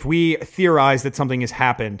 if we theorize that something has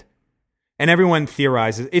happened, and everyone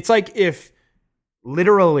theorizes, it's like if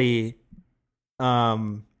literally,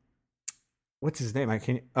 what's his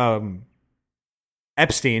name?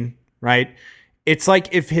 Epstein, right? It's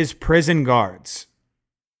like if his prison guards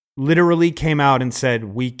literally came out and said,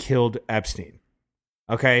 "We killed Epstein."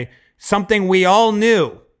 Okay? Something we all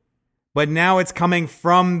knew, but now it's coming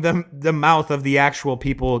from the mouth of the actual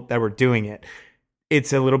people that were doing it.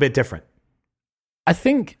 It's a little bit different. I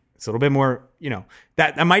think it's a little bit more,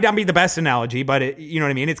 that might not be the best analogy, but you know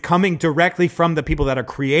what I mean? It's coming directly from the people that are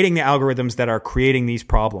creating the algorithms that are creating these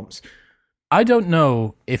problems. I don't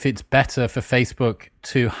know if it's better for Facebook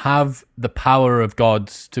to have the power of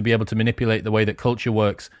gods to be able to manipulate the way that culture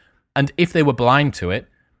works. And if they were blind to it,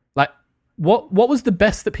 like what was the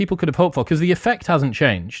best that people could have hoped for? Because the effect hasn't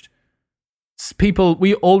changed.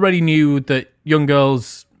 We already knew that young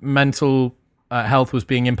girls' mental health was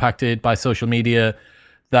being impacted by social media,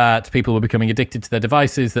 that people were becoming addicted to their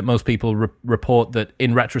devices, that most people report that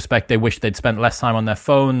in retrospect they wish they'd spent less time on their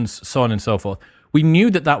phones, so on and so forth. We knew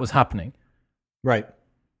that was happening. Right.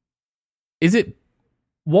 Is it...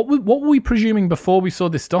 What were we presuming before we saw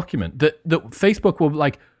this document? That Facebook were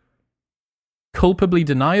like culpably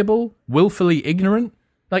deniable, willfully ignorant?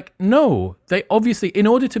 Like, no. They obviously, in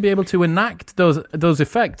order to be able to enact those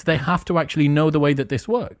effects, they have to actually know the way that this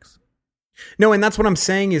works. No, and that's what I'm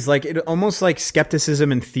saying is like it almost like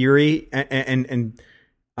skepticism and theory and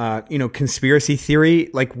conspiracy theory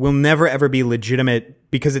like will never ever be legitimate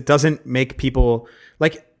because it doesn't make people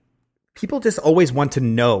just always want to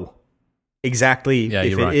know exactly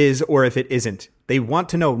if it is or if it isn't. They want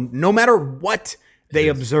to know no matter what they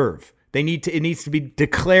observe. It needs to be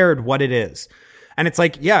declared what it is. And it's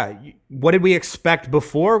like, what did we expect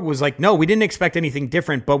before? Was like, no, we didn't expect anything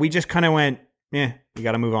different, but we just kind of went, you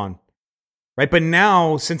got to move on. Right. But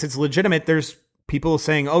now, since it's legitimate, there's people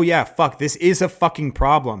saying, oh, yeah, fuck, this is a fucking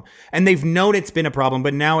problem. And they've known it's been a problem.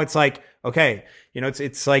 But now it's like, okay,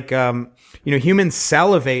 it's like, humans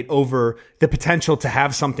salivate over the potential to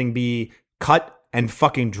have something be cut and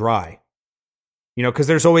fucking dry. Because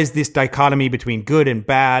there's always this dichotomy between good and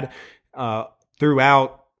bad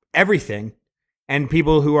throughout everything. And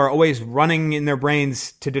people who are always running in their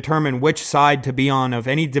brains to determine which side to be on of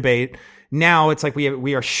any debate. Now it's like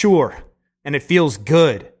we are sure. And it feels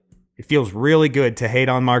good. It feels really good to hate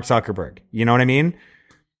on Mark Zuckerberg. You know what I mean?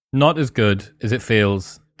 Not as good as it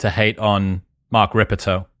feels to hate on Mark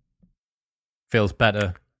Ripperto. Feels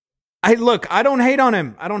better. I don't hate on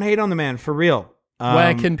him. I don't hate on the man, for real.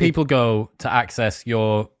 Where can people go to access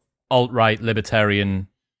your alt-right libertarian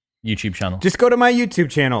YouTube channel? Just go to my YouTube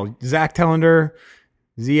channel, Zack Telander,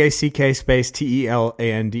 Zack space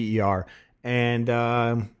Telander.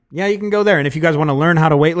 And you can go there. And if you guys want to learn how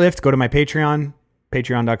to weightlift, go to my Patreon,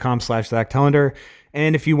 patreon.com/Zack Telander.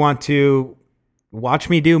 And if you want to watch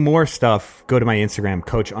me do more stuff, go to my Instagram,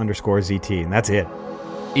 coach_ZT. And that's it.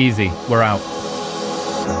 Easy. We're out.